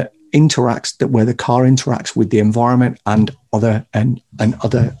that where the car interacts with the environment and other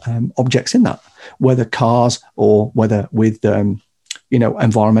objects in that, whether cars or whether with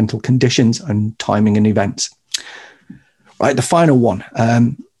environmental conditions and timing and events. Right, the final one,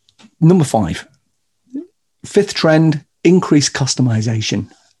 number 5, 5th trend: increased customization.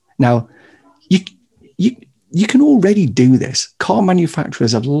 Now, you can already do this. Car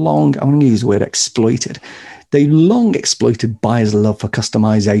manufacturers have long, I'm going to use the word exploited. They long exploited buyers' love for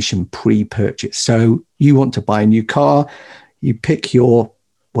customization pre-purchase. So you want to buy a new car, you pick your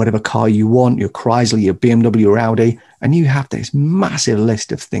whatever car you want, your Chrysler, your BMW, or Audi, and you have this massive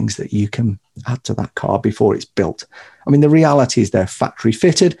list of things that you can add to that car before it's built. I mean, the reality is they're factory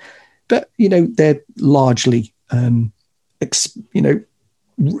fitted, but, they're largely,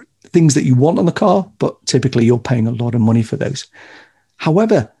 things that you want on the car, but typically you're paying a lot of money for those.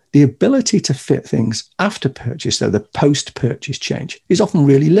 However, the ability to fit things after purchase, though the post-purchase change, is often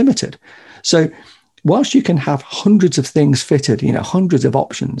really limited. So whilst you can have hundreds of things fitted, hundreds of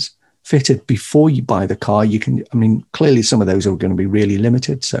options fitted before you buy the car, clearly some of those are going to be really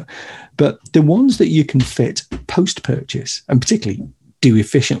limited. But the ones that you can fit post-purchase, and particularly do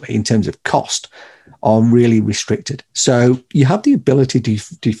efficiently in terms of cost, are really restricted. So you have the ability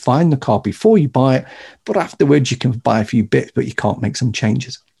to define the car before you buy it, but afterwards you can buy a few bits, but you can't make some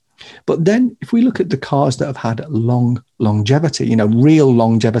changes. But then if we look at the cars that have had longevity, real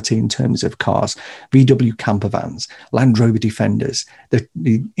longevity in terms of cars, VW camper vans, Land Rover Defenders,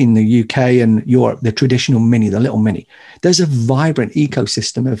 in the UK and Europe, the traditional Mini, the little Mini, there's a vibrant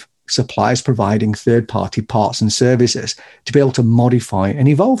ecosystem of suppliers providing third-party parts and services to be able to modify and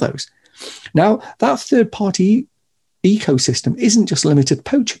evolve those. Now, that third-party ecosystem isn't just limited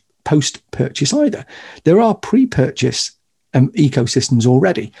post-purchase either. There are pre-purchase ecosystems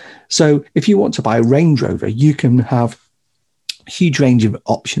already. So if you want to buy a Range Rover, you can have a huge range of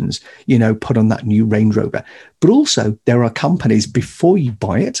options, put on that new Range Rover. But also there are companies before you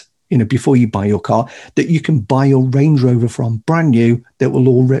buy it, before you buy your car, that you can buy your Range Rover from brand new that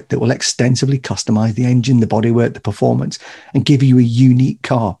will extensively customize the engine, the bodywork, the performance, and give you a unique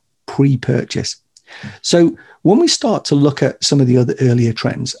car pre-purchase. So when we start to look at some of the other earlier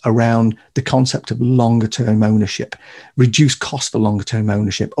trends around the concept of longer term ownership, reduced cost for longer term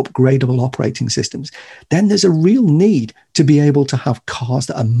ownership, upgradable operating systems, then there's a real need to be able to have cars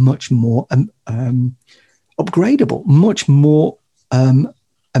that are much more upgradable, much more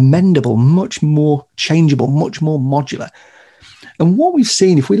amendable, much more changeable, much more modular. And what we've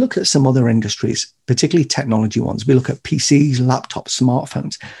seen, if we look at some other industries, particularly technology ones, we look at PCs, laptops,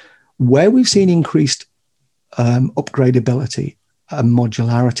 smartphones, where we've seen increased upgradability and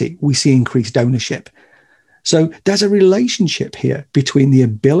modularity, we see increased ownership. So there's a relationship here between the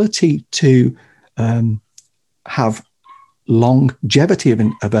ability to have longevity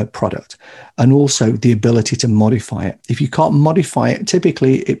of a product and also the ability to modify it. If you can't modify it,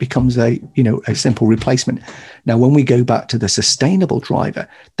 typically it becomes a simple replacement. Now, when we go back to the sustainable driver,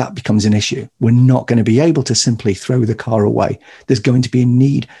 that becomes an issue. We're not going to be able to simply throw the car away. There's going to be a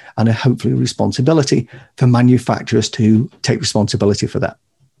need and hopefully a responsibility for manufacturers to take responsibility for that.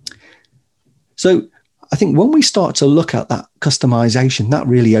 So I think when we start to look at that customization, that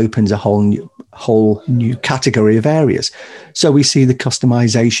really opens a whole new category of areas. So we see the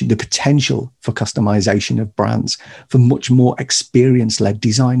customization, the potential for customization of brands, for much more experience-led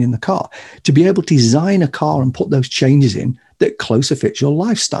design in the car, to be able to design a car and put those changes in that closer fits your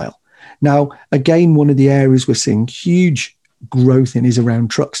lifestyle. Now, again, one of the areas we're seeing huge growth in is around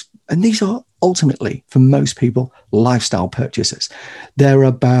trucks. And these are ultimately, for most people, lifestyle purchases. They're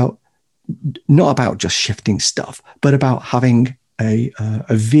not about just shifting stuff, but about having a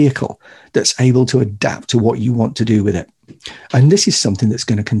vehicle that's able to adapt to what you want to do with it. And this is something that's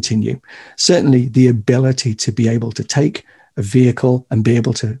going to continue. Certainly the ability to be able to take a vehicle and be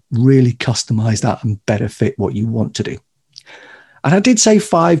able to really customize that and better fit what you want to do. And I did say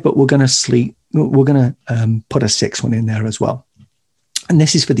 5, but we're going to put a 6th one in there as well. And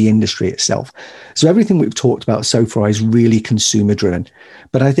this is for the industry itself. So everything we've talked about so far is really consumer driven.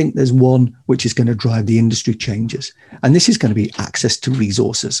 But I think there's one which is going to drive the industry changes. And this is going to be access to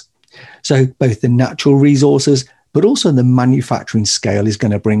resources. So both the natural resources, but also the manufacturing scale is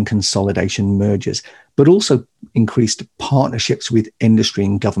going to bring consolidation, mergers, but also increased partnerships with industry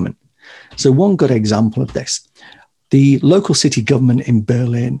and government. So one good example of this, the local city government in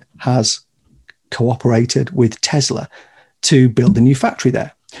Berlin has cooperated with Tesla to build a new factory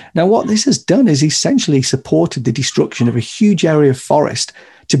there. Now, what this has done is essentially supported the destruction of a huge area of forest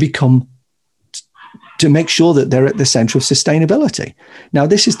to make sure that they're at the center of sustainability. Now,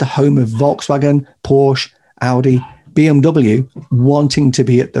 this is the home of Volkswagen, Porsche, Audi, BMW wanting to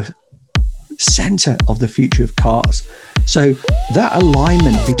be at the center of the future of cars. So that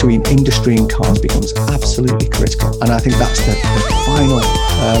alignment between industry and cars becomes absolutely critical. And I think that's the final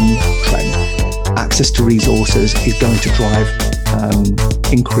trend. Access to resources is going to drive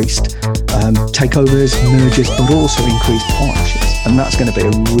increased takeovers, mergers, but also increased partnerships. And that's going to be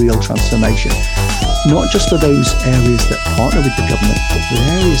a real transformation, not just for those areas that partner with the government, but for the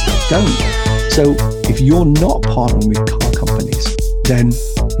areas that don't. So if you're not partnering with car companies, then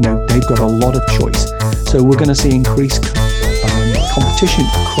they've got a lot of choice. So we're going to see increased competition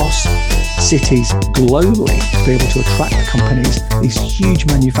across cities globally to be able to attract companies, these huge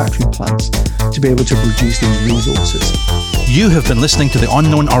manufacturing plants, to be able to produce these resources. You have been listening to the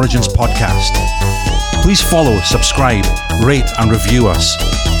Unknown Origins podcast. Please follow, subscribe, rate and review us.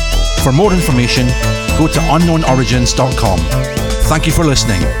 For more information, go to unknownorigins.com. Thank you for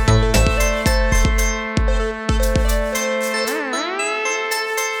listening.